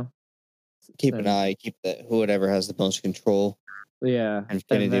 Keep an eye, keep whoever has the most control. Yeah, and if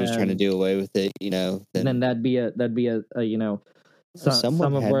Kennedy was trying to do away with it, then that'd be a some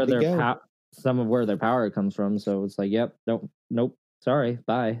of where their power comes from. So it's like, yep, nope, sorry,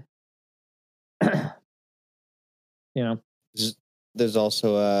 bye. There's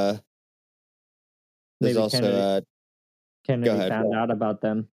also Kennedy found out about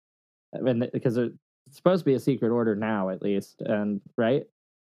them, because it's supposed to be a secret order now, at least, and right,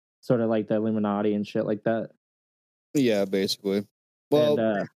 sort of like the Illuminati and shit like that. Yeah, basically. Well,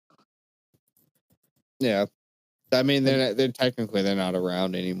 and, yeah, I mean they're technically not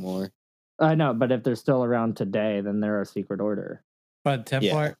around anymore. I know, but if they're still around today, then they're a secret order. But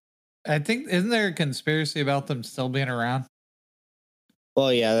Templar, I think, isn't there a conspiracy about them still being around?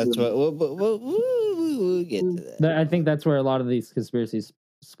 Well, yeah, that's what we'll get to that. I think that's where a lot of these conspiracies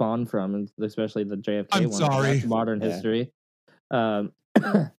spawn from, and especially the JFK one. Sorry, modern history. But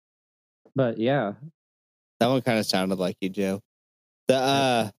yeah, that one kind of sounded like you, Joe.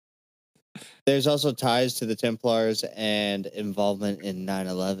 There's also ties to the Templars and involvement in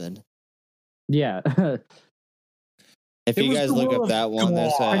 9/11. Yeah. If you guys look up that one,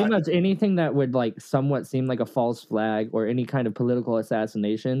 there's pretty much anything that would somewhat seem like a false flag or any kind of political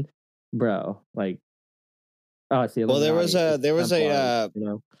assassination, bro. See. Well, there was I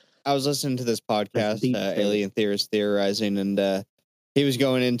was listening to this podcast, Alien Theorist Theorizing, and he was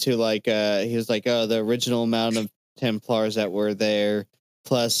going into he was like, oh, the original amount of Templars that were there,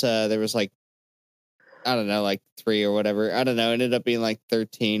 plus there was I don't know, 3 or whatever. I don't know. It ended up being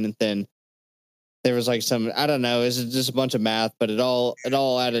 13, and then there was some, I don't know, it's just a bunch of math, but it all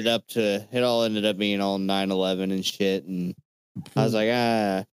added up to, it all ended up being all 9/11 and shit. And I was like,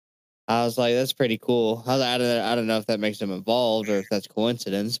 that's pretty cool. I don't know if that makes them involved or if that's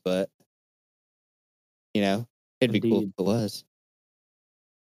coincidence, but it'd be cool if it was.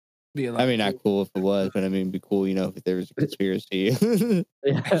 I mean, not cool if it was, but I mean, it'd be cool, if there was a conspiracy.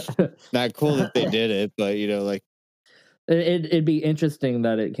 Not cool that they did it, but it'd be interesting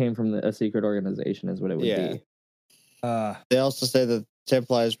that it came from a secret organization, is what it would be. They also say that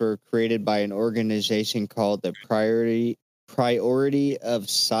Templars were created by an organization called the Priority of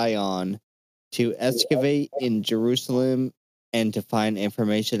Sion to excavate in Jerusalem and to find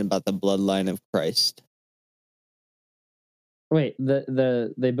information about the bloodline of Christ. Wait,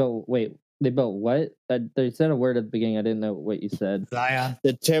 they built what? They said a word at the beginning. I didn't know what you said. Zion.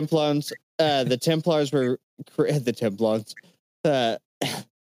 The Templars were the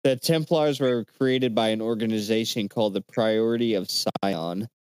Templars were created by an organization called the Priority of Sion.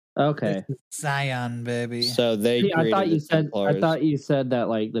 Okay, Zion, baby. So they. I thought you said that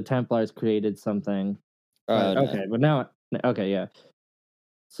the Templars created something. Okay, no. but now, okay, yeah.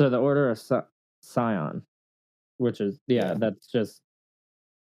 So the Order of Sion, which is that's just,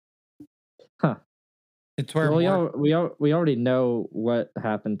 huh? It's where we already know what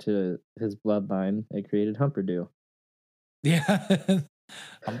happened to his bloodline. It created Humperdew. Yeah,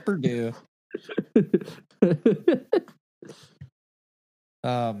 Humperdew.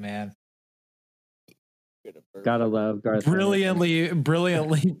 Oh man. Gotta love Garth Henderson.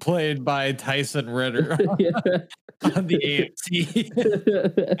 Brilliantly played by Tyson Ritter on the AMC.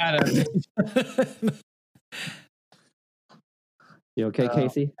 You okay,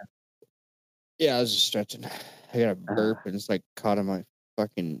 Casey? Yeah, I was just stretching. I got a burp and it's like caught in my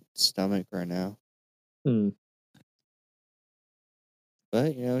fucking stomach right now.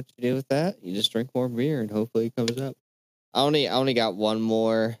 But you know what you do with that? You just drink more beer and hopefully it comes up. I only got one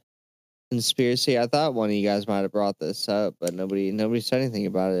more conspiracy. I thought one of you guys might have brought this up, but nobody said anything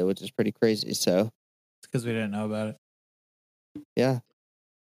about it, which is pretty crazy. So it's because we didn't know about it. Yeah.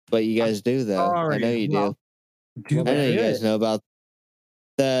 But you guys do though. I know you do. I know you guys know about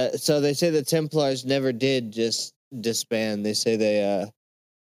so they say the Templars never did just disband. They say they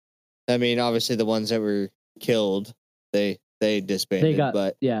I mean obviously the ones that were killed, they disbanded,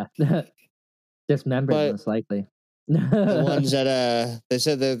 but dismembered most likely. The ones that they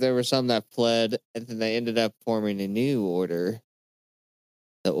said that there were some that fled and then they ended up forming a new order.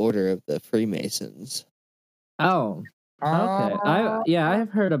 The Order of the Freemasons. Oh. Okay. I have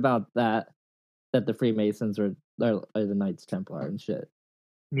heard about that the Freemasons are the Knights Templar and shit.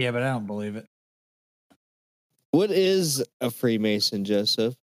 Yeah, but I don't believe it. What is a Freemason,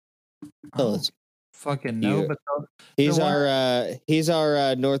 Joseph? Tell us. Fucking no, but he's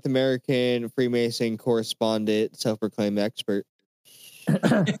our North American Freemason correspondent, self-proclaimed expert.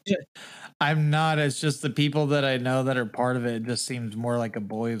 I'm not. It's just the people that I know that are part of it just seems more like a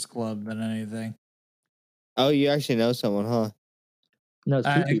boys' club than anything. Oh, you actually know someone, huh? No, it's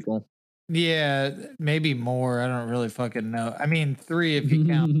two people. Yeah, maybe more. I don't really fucking know. I mean, 3 if you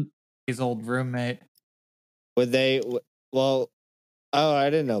count his old roommate. Would they? Well, oh, I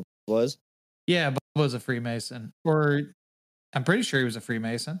didn't know was. Yeah, Bob was a Freemason, or I'm pretty sure he was a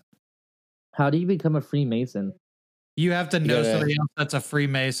Freemason. How do you become a Freemason? You have to know somebody else that's a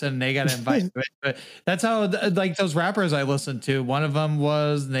Freemason. They got to invite you. But that's how, like those rappers I listened to. One of them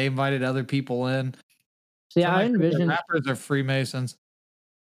was they invited other people in. See, I envision rappers are Freemasons.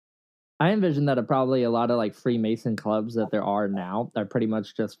 I envision that probably a lot of like Freemason clubs that there are now are pretty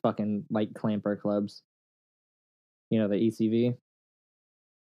much just fucking like clamper clubs. You know, the ECV.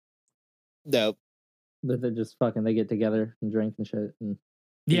 Nope. They're just fucking. They get together and drink and shit. And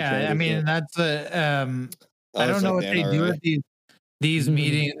yeah, I mean that's a. I don't know what they do at these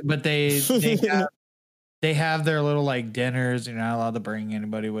meetings, but they have their little like dinners. You're not allowed to bring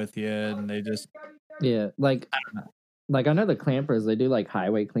anybody with you, and they just like I don't know. Like I know the clampers, they do like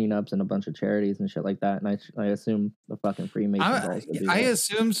highway cleanups and a bunch of charities and shit like that. And I assume the fucking Freemasons also do that. I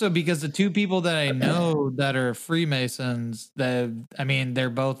assume so because the 2 people that I know that are Freemasons, they're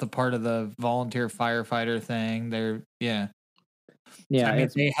both a part of the volunteer firefighter thing. Yeah. I mean,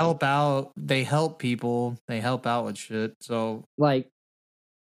 they help out. They help people. They help out with shit. So, like,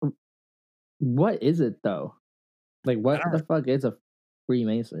 what is it though? Like, what the fuck is a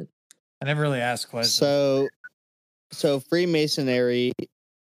Freemason? I never really asked questions. So Freemasonry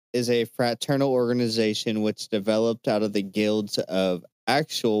is a fraternal organization which developed out of the guilds of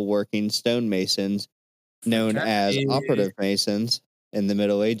actual working stonemasons, known as operative masons, in the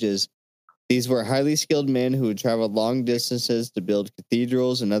Middle Ages. These were highly skilled men who would travel long distances to build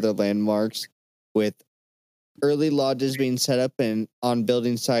cathedrals and other landmarks, with early lodges being set up on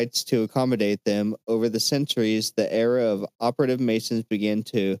building sites to accommodate them. Over the centuries, the era of operative masons began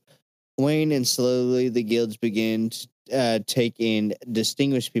to wane, and slowly the guilds began to take in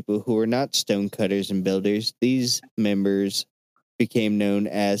distinguished people who were not stonecutters and builders. These members became known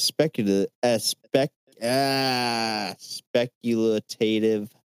as speculative.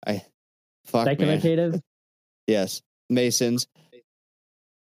 Speculative? Yes, masons.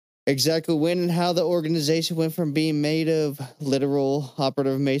 Exactly when and how the organization went from being made of literal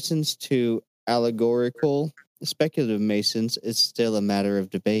operative masons to allegorical speculative masons is still a matter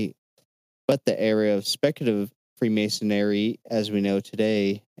of debate. But the era of speculative Freemasonry, as we know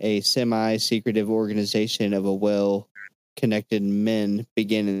today, a semi-secretive organization of a well-connected men,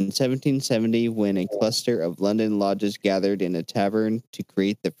 began in 1770 when a cluster of London lodges gathered in a tavern to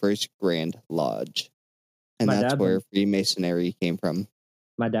create the first Grand Lodge. And that's where Freemasonry came from.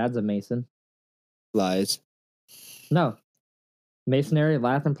 My dad's a Mason. Lies. No. Masonry,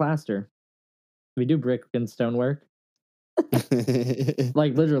 lath, and plaster. We do brick and stonework.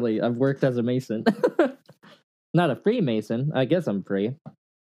 Like literally, I've worked as a Mason. Not a Freemason. I guess I'm free,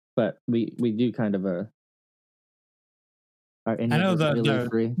 but we do kind of a. I know the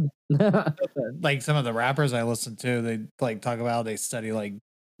free. Like some of the rappers I listen to, they like talk about they study like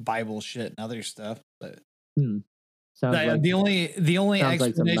Bible shit and other stuff. But Sounds like the only sounds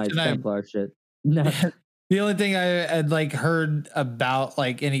like some Knights explanation Templar shit. No. the only thing I had like heard about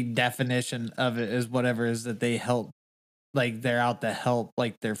like any definition of it is whatever is that they help, like they're out to help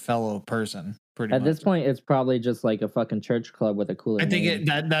like their fellow person. Pretty At much. this point, it's probably just like a fucking church club with a cooler I think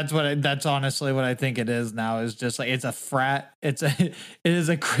name. that's honestly what I think it is now. Is just like it's a frat. It is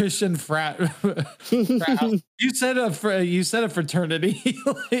a Christian frat. House. You said a fraternity.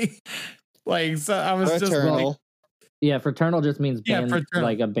 like so I was just like, yeah, fraternal just means band,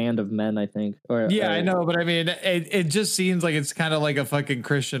 like a band of men, I think. I know, but I mean, it just seems like it's kind of like a fucking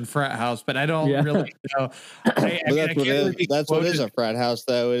Christian frat house, but I don't really know. That's what is a frat house,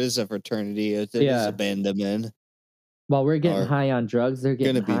 though. It is a fraternity. It is a band of men. While we're getting high on drugs, they're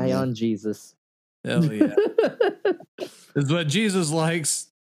getting high on Jesus. Hell yeah. Is what Jesus likes.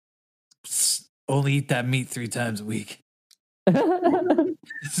 Only eat that meat 3 times a week. He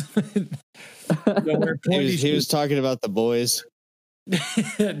was talking about the boys.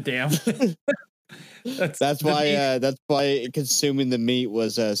 Damn. That's why consuming the meat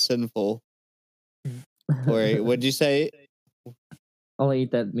was sinful. Or what'd you say? Only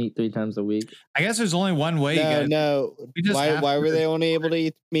eat that meat 3 times a week. I guess there's only one way. No. Why were they only able to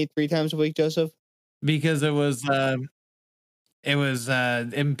eat meat 3 times a week, Joseph? Because it was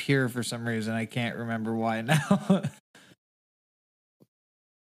impure for some reason. I can't remember why now.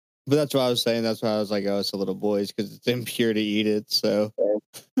 But that's what I was saying. That's why I was like, oh, it's a little boys because it's impure to eat it. So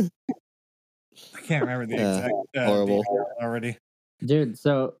I can't remember the exact horrible already, dude.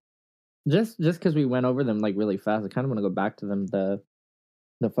 So just because we went over them like really fast, I kind of want to go back to them. The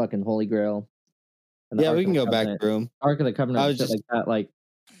fucking Holy Grail. And we can go back through them. Ark of the Covenant, shit like that. Like,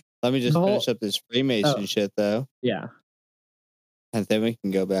 let me just finish up this Freemason shit, though. Yeah, and then we can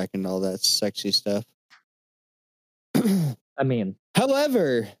go back and all that sexy stuff. I mean,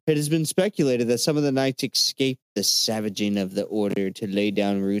 however, it has been speculated that some of the knights escaped the savaging of the order to lay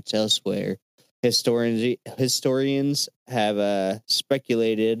down roots elsewhere. Historians have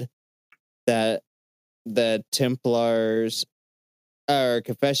speculated that the Templars, or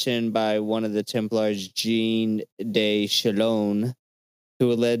confession by one of the Templars, Jean de Chalon,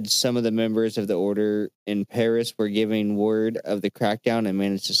 who alleged some of the members of the order in Paris were giving word of the crackdown and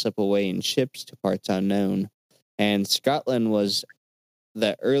managed to slip away in ships to parts unknown. And Scotland was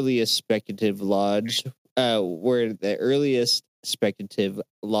the earliest speculative lodge, where the earliest speculative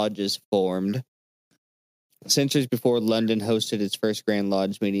lodges formed. Centuries before London hosted its first Grand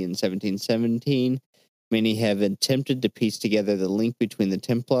Lodge meeting in 1717, many have attempted to piece together the link between the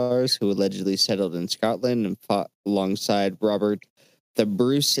Templars, who allegedly settled in Scotland and fought alongside Robert the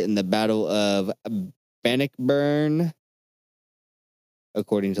Bruce in the Battle of Bannockburn,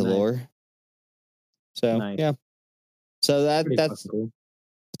 according to lore. So yeah. So that's cool.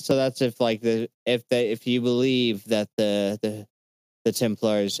 So that's if you believe that the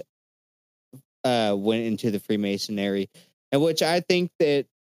Templars went into the Freemasonry, and which I think that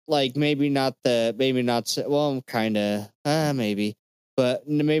maybe not so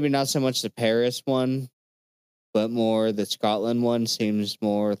much the Paris one, but more the Scotland one seems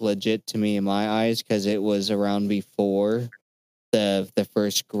more legit to me in my eyes because it was around before the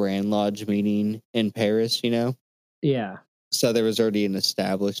first Grand Lodge meeting in Paris, you know? Yeah. So there was already an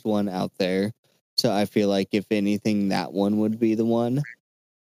established one out there. So I feel like if anything, that one would be the one.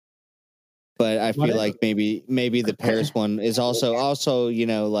 But I feel like maybe the Paris one is also, you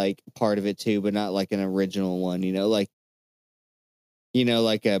know, like part of it too, but not like an original one, you know, like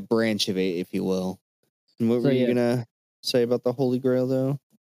a branch of it, if you will. And what were you gonna say about the Holy Grail though?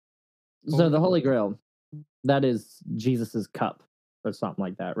 So the Holy Grail, that is Jesus's cup or something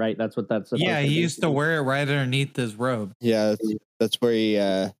like that, right? That's what that's supposed to be. He used to wear it right underneath his robe. Yeah, that's where he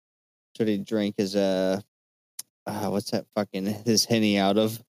drank his what's that fucking his Henny out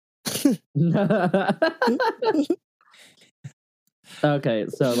of. Okay,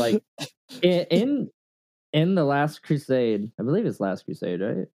 so like in the Last Crusade, I believe it's Last Crusade,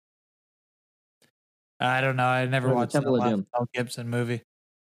 right? I don't know. I never watched the last Mel Gibson movie.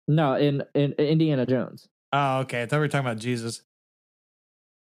 No, in Indiana Jones. Oh, okay. I thought we were talking about Jesus.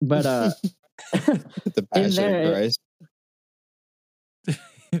 But the Passion of Christ.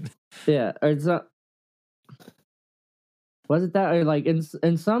 Yeah, or it's not. Was it that, or like in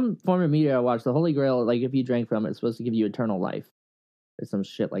some form of media I watched, the Holy Grail, like if you drank from it, it's supposed to give you eternal life, or some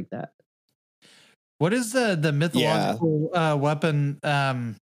shit like that. What is the mythological weapon?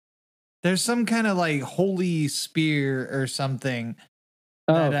 There's some kind of like holy spear or something.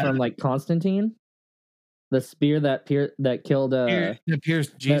 Oh, from like Constantine, the spear that killed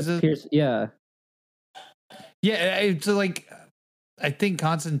pierced Jesus. Yeah. It's like I think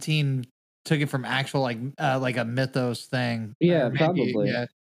Constantine took it from actual like a mythos thing. Yeah, Or maybe, probably. Yeah.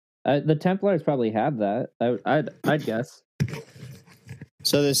 The Templars probably have that. I'd guess.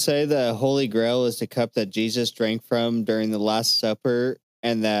 So they say the Holy Grail is the cup that Jesus drank from during the Last Supper,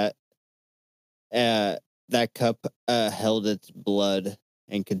 and that cup held its blood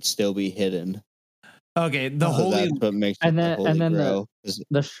and could still be hidden. Okay, the So holy. that's what makes it And the then Holy Grail.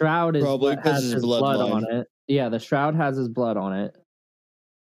 the shroud is Probably what 'cause has his his blood bloodline. on it. Yeah, the shroud has his blood on it.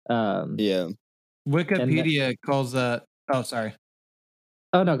 Yeah. Wikipedia calls that. Oh, sorry.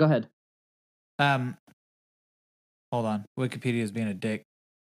 Oh no, go ahead. Hold on. Wikipedia is being a dick.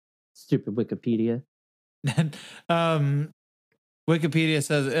 Stupid Wikipedia. Wikipedia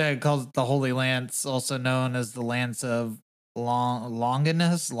says it calls it the Holy Lance, also known as the Lance of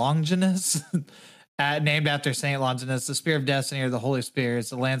Longinus, named after Saint Longinus. The Spear of Destiny, or the Holy Spear, is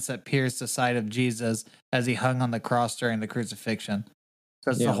the lance that pierced the side of Jesus as he hung on the cross during the crucifixion.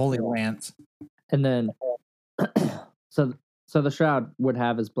 So it's the Holy Lance. And then, so the shroud would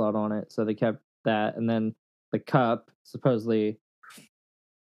have his blood on it, so they kept that. And then the cup, supposedly,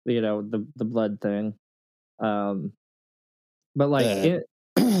 the blood thing. But like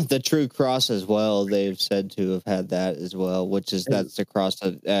the true cross as well, they've said to have had that as well, which is that's the cross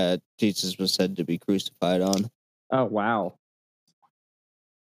that Jesus was said to be crucified on. Oh wow!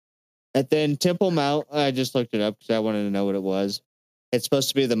 And then Temple Mount, I just looked it up because I wanted to know what it was. It's supposed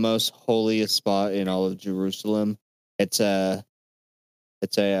to be the most holiest spot in all of Jerusalem. It's like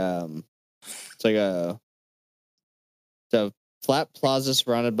a flat plaza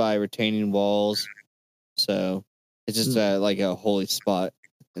surrounded by retaining walls. So it's just like a holy spot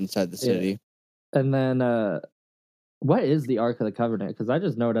inside the city. And then, what is the Ark of the Covenant? Because I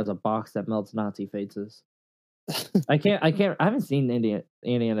just know it as a box that melts Nazi faces. I haven't seen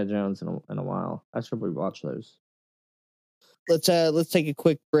Indiana Jones in a while. I should rewatch those. Let's take a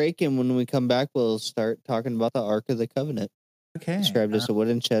quick break, and when we come back, we'll start talking about the Ark of the Covenant. Okay. Described as a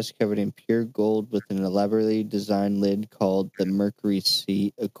wooden chest covered in pure gold with an elaborately designed lid called the Mercury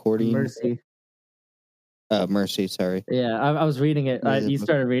Seat. Mercy, sorry. Yeah, I was reading it. You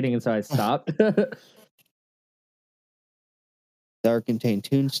started reading it, so I stopped. The Ark contained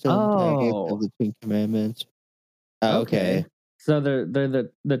tombstone tablets of the Ten Commandments. Okay. So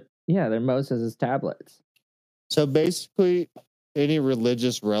they're Moses' tablets. So basically, any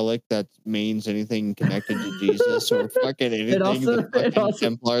religious relic that means anything connected to Jesus or fucking anything the fucking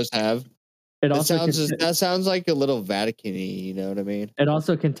Templars have. That sounds like a little Vatican-y, you know what I mean? It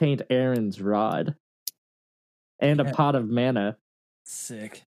also contained Aaron's rod and a pot of manna.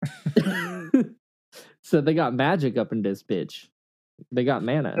 Sick. So they got magic up in this bitch. They got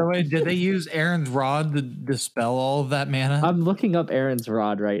manna. So wait, did they use Aaron's rod to dispel all of that manna? I'm looking up Aaron's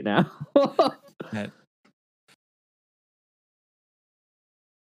rod right now.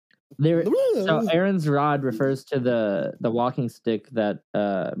 So Aaron's rod refers to the walking stick that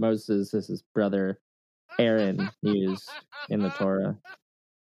Moses' brother Aaron used in the Torah.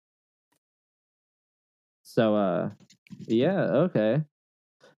 So yeah, okay.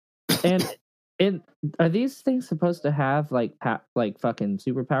 And are these things supposed to have like fucking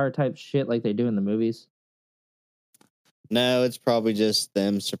superpower type shit like they do in the movies? No, it's probably just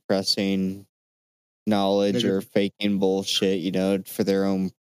them suppressing knowledge or faking bullshit, for their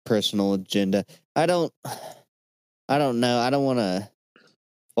own personal agenda. I don't know. I don't want to.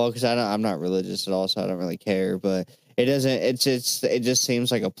 Well, because I'm not religious at all, so I don't really care. But it doesn't. It just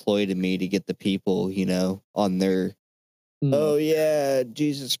seems like a ploy to me to get the people, on their. Oh yeah,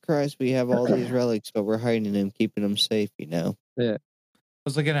 Jesus Christ! We have all these relics, but we're hiding them, keeping them safe. Yeah. I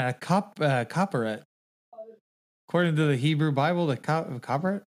was looking at a copperette. According to the Hebrew Bible, the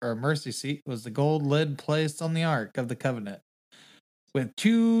copperette or mercy seat was the gold lid placed on the Ark of the Covenant, with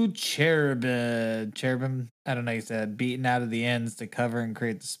two cherubim, I don't know, you said, beaten out of the ends to cover and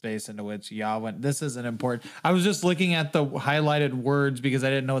create the space into which Yahweh. This isn't important. I was just looking at the highlighted words because I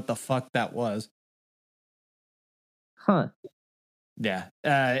didn't know what the fuck that was. Huh. Yeah.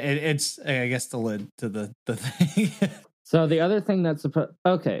 It's, I guess, the lid to the thing. So the other thing that's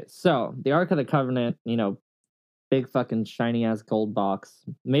so the Ark of the Covenant, big fucking shiny ass gold box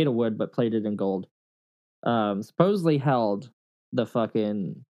made of wood but plated in gold. Supposedly held the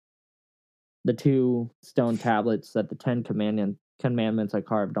two stone tablets that the 10 commandments are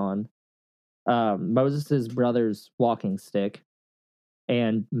carved on. Moses' brother's walking stick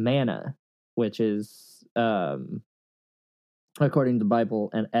and manna, which is according to the Bible,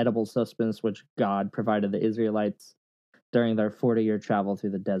 an edible substance which God provided the Israelites during their 40-year travel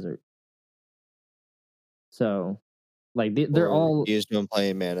through the desert. So, they're all used when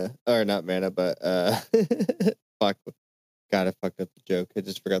playing mana, or not mana, but fuck, God, I fucked up the joke. I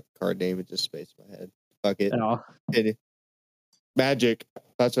just forgot the card name. It just spaced my head. Fuck it. Oh. Magic.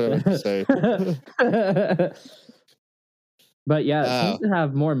 That's what I meant to say. But yeah, it seems to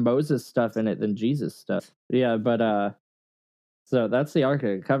have more Moses stuff in it than Jesus stuff. Yeah, but so that's the Ark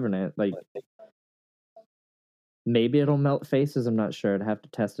of the Covenant. Like, maybe it'll melt faces. I'm not sure. I'd have to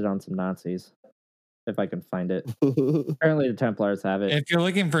test it on some Nazis if I can find it. Apparently, the Templars have it. If you're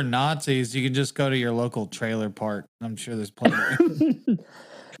looking for Nazis, you can just go to your local trailer park. I'm sure there's plenty.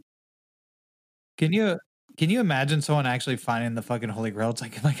 Can you imagine someone actually finding the fucking Holy Grail? It's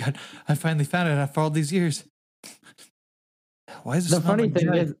like, oh my God, I finally found it after all these years. Why does it The smell funny like thing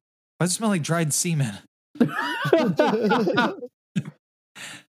dried, is, why does it smell like dried semen?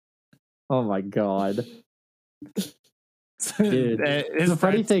 oh my God. Dude, His the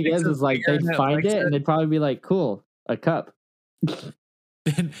funny friend thing sticks is his like finger they'd in find licks it and they'd probably be like, cool, a cup.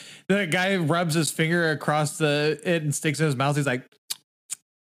 And the guy rubs his finger across it and sticks it in his mouth. He's like,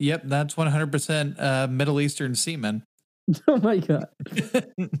 yep, that's 100% Middle Eastern semen. Oh my God.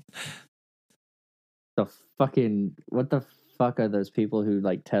 What the fuck are those people who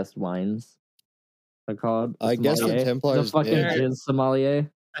like test wines? They're called I guess the sommelier? Templars The fucking did. jizz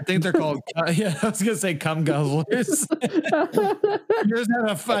sommelier. I think they're called, yeah, I was going to say cum guzzlers.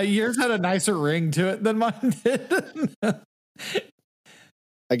 Yours had a nicer ring to it than mine did.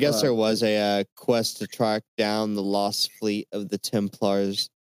 I guess there was a quest to track down the lost fleet of the Templars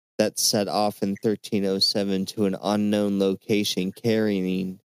that set off in 1307 to an unknown location,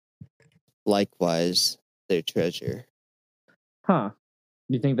 carrying likewise their treasure. Huh.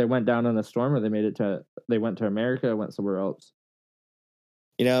 Do you think they went down in a storm, or they went to America, or went somewhere else?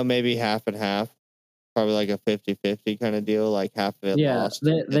 You know, maybe half and half. Probably like a 50-50 kind of deal, like half of it lost.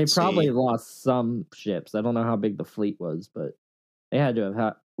 They probably lost some ships. I don't know how big the fleet was, but they had to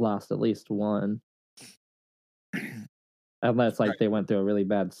have lost at least one. Unless like they went through a really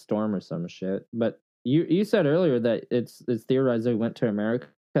bad storm or some shit. But you said earlier that it's theorized they went to America.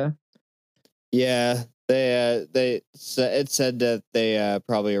 Yeah, it said that they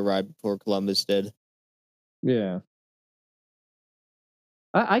probably arrived before Columbus did. Yeah.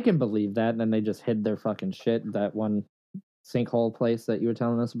 I can believe that, and then they just hid their fucking shit, that one sinkhole place that you were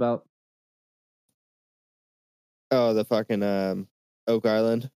telling us about. Oh, the fucking Oak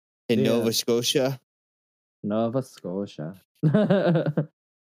Island in Nova Scotia. Nova Scotia.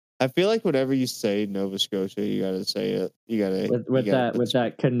 I feel like whenever you say Nova Scotia, you gotta say it. You gotta with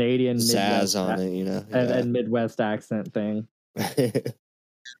that Canadian Midwest on it, you know, and Midwest accent thing.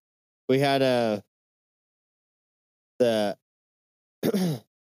 We had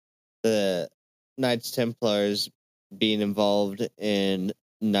the Knights Templars being involved in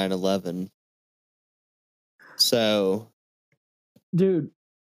 9/11. So, dude,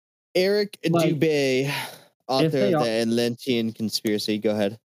 Eric Dubé, author of the Atlantean Conspiracy. Go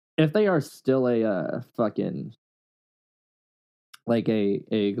ahead. If they are still a fucking like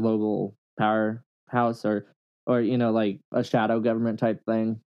a global powerhouse or you know, like a shadow government type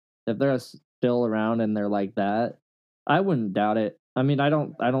thing, if they're still around and they're like that, I wouldn't doubt it. I mean, I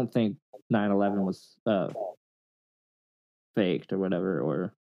don't think 9/11 was faked or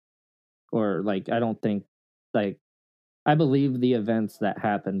whatever, or like I don't think, like, I believe the events that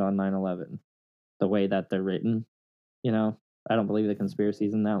happened on 9/11 the way that they're written. You know, I don't believe the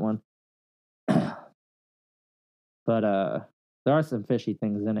conspiracies in that one. But there are some fishy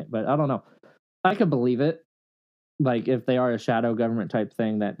things in it, but I don't know. I could believe it. Like, if they are a shadow government type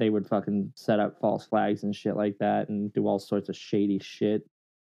thing, that they would fucking set up false flags and shit like that and do all sorts of shady shit.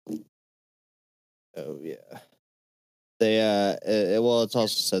 Oh yeah. They well, it's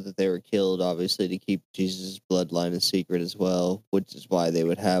also said that they were killed, obviously, to keep Jesus' bloodline a secret as well, which is why they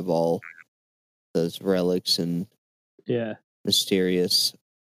would have all those relics and mysterious.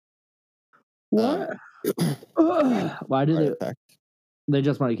 What? Why do they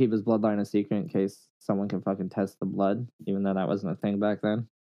just want to keep his bloodline a secret in case someone can fucking test the blood, even though that wasn't a thing back then?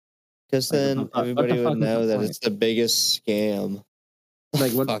 Because then everybody would know that it's the biggest scam.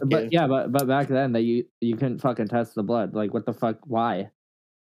 Like, what? But back then you couldn't fucking test the blood. Like, what the fuck? Why?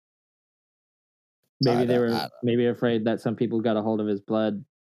 Maybe they were afraid that some people got a hold of his blood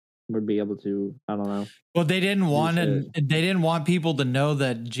would be able to. I don't know. Well, they didn't want people to know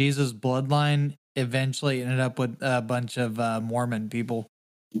that Jesus' bloodline eventually ended up with a bunch of Mormon people.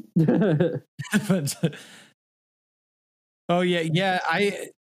 Oh yeah.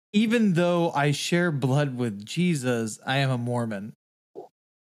 Even though I share blood with Jesus, I am a Mormon.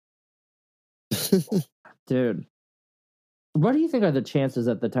 Dude, what do you think are the chances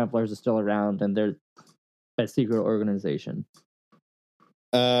that the Templars are still around and they're a secret organization?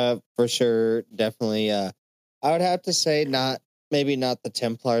 For sure, definitely. I would have to say maybe not the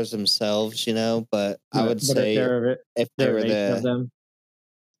Templars themselves, but I would But say if they were derivation of them.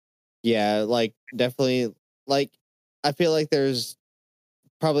 yeah, like definitely, like I feel like there's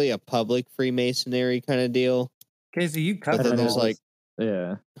probably a public Freemasonry kind of deal, Casey, you but covered then And there's all like,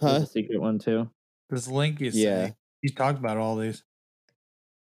 yeah, huh? there's a secret one too. this link you Yeah. say. You talked about all these.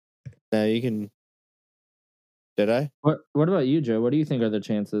 Now you can. Did I? What about you, Joe? What do you think are the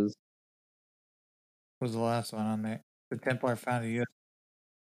chances? What was the last one on there? The Templar founded U.S.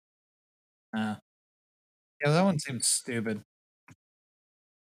 Yeah, that one seems stupid.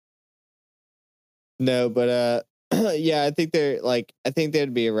 No, but yeah, I think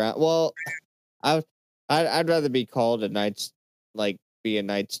they'd be around. Well, I'd rather be called a Knights, like be a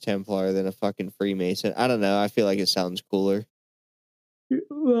Knights Templar than a fucking Freemason. I don't know. I feel like it sounds cooler.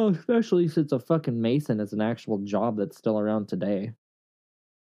 Well, especially since a fucking Mason is an actual job that's still around today.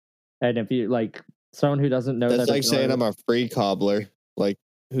 And if you like someone who doesn't know That's that like it's saying I'm a free cobbler. Like,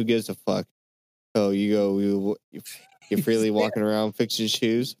 who gives a fuck? Oh, you're freely walking around fixing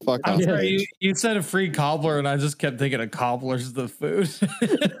shoes. Fuck I'm off, sorry, bitch. you said a free cobbler, and I just kept thinking of cobblers the food.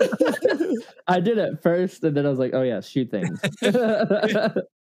 I did it first, and then I was like, "Oh yeah, shoot things."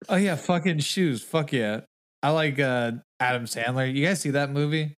 Oh yeah, fucking shoes. Fuck yeah. I like Adam Sandler. You guys see that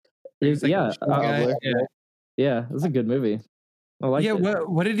movie? He's like a Yeah, shoe guy. Cobbler. yeah, it's a good movie. I like Yeah, it.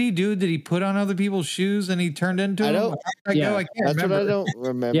 what did he do? Did he put on other people's shoes and he turned into I them? don't- How did that go? I can't That's remember. what I don't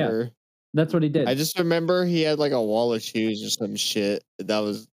remember. That's what he did. I just remember he had like a wall of shoes or some shit.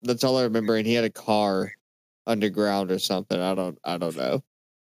 That's all I remember. And he had a car underground or something. I don't know.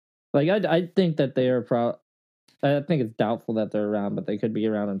 Like I think that they are I think it's doubtful that they're around, but they could be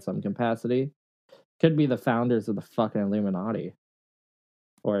around in some capacity. Could be the founders of the fucking Illuminati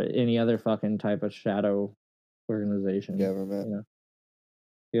or any other fucking type of shadow organization. Government.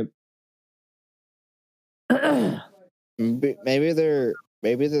 Yep. Maybe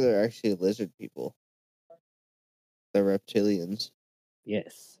they're actually lizard people. They're reptilians.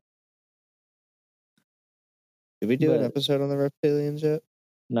 Yes. Did we do an But- episode on the reptilians yet?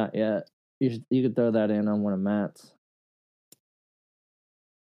 Not yet. You could throw that in on one of Matt's.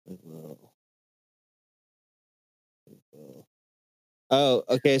 We will. Oh,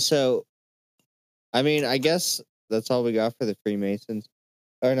 okay. So, I mean, I guess that's all we got for the Freemasons.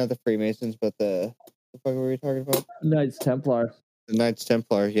 Or not the Freemasons, but the fuck were we talking about? Knights Templar. The Knights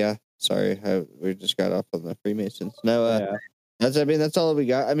Templar. Yeah. Sorry, we just got off on the Freemasons. No, Yeah. that's all we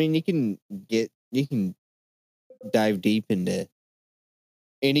got. I mean, you can dive deep into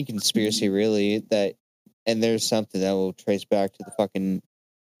any conspiracy really and there's something that will trace back to the fucking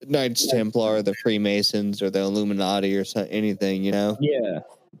Knights Templar, the Freemasons, or the Illuminati, or anything. Yeah. That's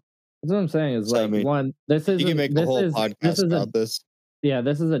what I'm saying. Is So, like I mean, one. This is you can make a whole podcast about this. Yeah,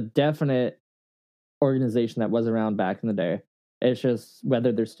 this is a definite organization that was around back in the day. It's just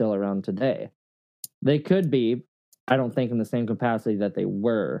whether they're still around today. They could be. I don't think in the same capacity that they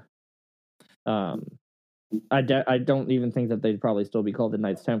were. I don't even think that they'd probably still be called the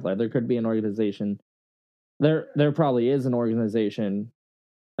Knights Templar. There could be an organization. There probably is an organization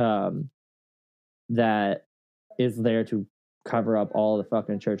that is there to cover up all the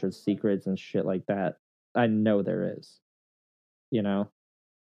fucking church's secrets and shit like that. I know there is. Yeah,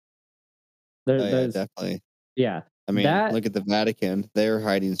 There's definitely. yeah. I mean, look at the Vatican. They're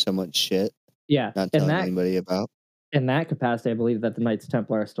hiding so much shit. Yeah, Not telling anybody about. In that capacity, I believe that the Knights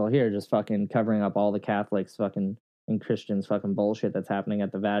Templar are still here, just fucking covering up all the Catholics fucking and Christians fucking bullshit that's happening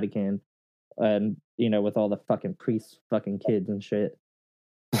at the Vatican, and with all the fucking priests, fucking kids and shit.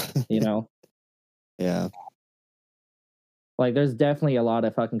 Yeah. Like there's definitely a lot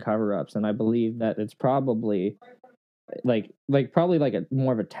of fucking cover-ups, and I believe that it's probably probably a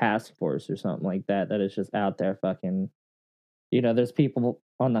more of a task force or something like that is just out there fucking. There's people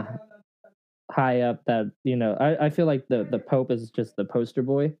on the high up that I feel like the Pope is just the poster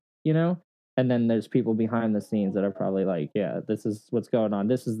boy, and then there's people behind the scenes that are probably like, yeah, this is what's going on,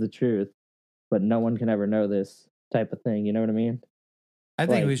 this is the truth, but no one can ever know this type of thing. You know what I mean? I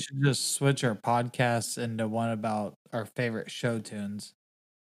think we should just switch our podcasts into one about our favorite show tunes,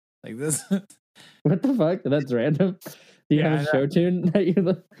 like this. What the fuck? That's random. Do you have a show tune that you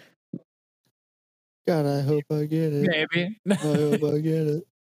look? God, I hope I get it. Maybe. I hope I get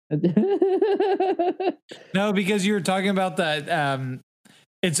it. No, because you were talking about that.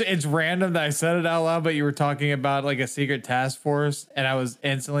 It's random that I said it out loud, but you were talking about like a secret task force, and I was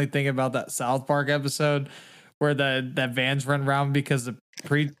instantly thinking about that South Park episode where that vans run around because the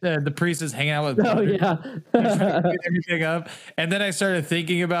priest is hanging out with Oh brothers, yeah. fucking everything up. And then I started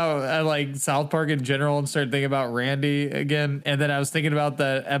thinking about like South Park in general, and started thinking about Randy again. And then I was thinking about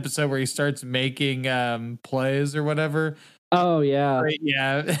the episode where he starts making plays or whatever. Oh yeah. Right,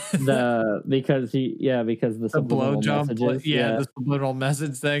 yeah. Because the The subliminal blowjob play, messages. yeah, the subliminal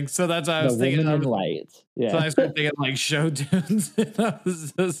message thing. So that's what I The was thinking. woman I in was, light. so Yeah. I started thinking like show tunes. And I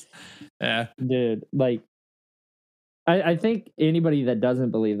was just, yeah. Dude, like I think anybody that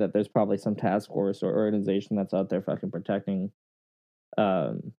doesn't believe that there's probably some task force or organization that's out there fucking protecting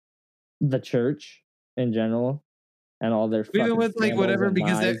the church in general and all their Even fucking with like scandals whatever, and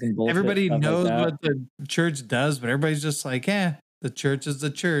because lies and bullshit everybody stuff like knows that. what the church does, but everybody's just like, yeah, the church is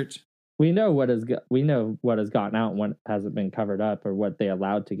the church. We know what has gotten out and what hasn't been covered up or what they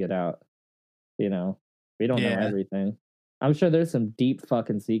allowed to get out. You know, we don't know Yeah. everything. I'm sure there's some deep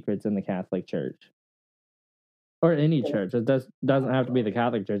fucking secrets in the Catholic Church. Or any church. It doesn't have to be the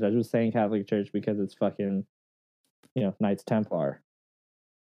Catholic Church. I was just saying Catholic Church because it's fucking, Knights Templar.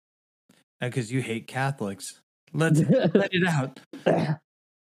 Because you hate Catholics. Let it out.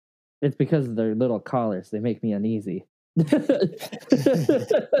 It's because of their little collars. They make me uneasy. Give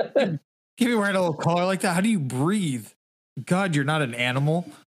me wearing a little collar like that. How do you breathe? God, you're not an animal.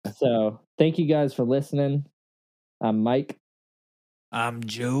 So, thank you guys for listening. I'm Mike. I'm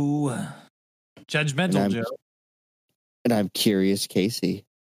Joe. Judgmental Joe. And I'm Curious Casey.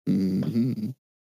 Mm-hmm.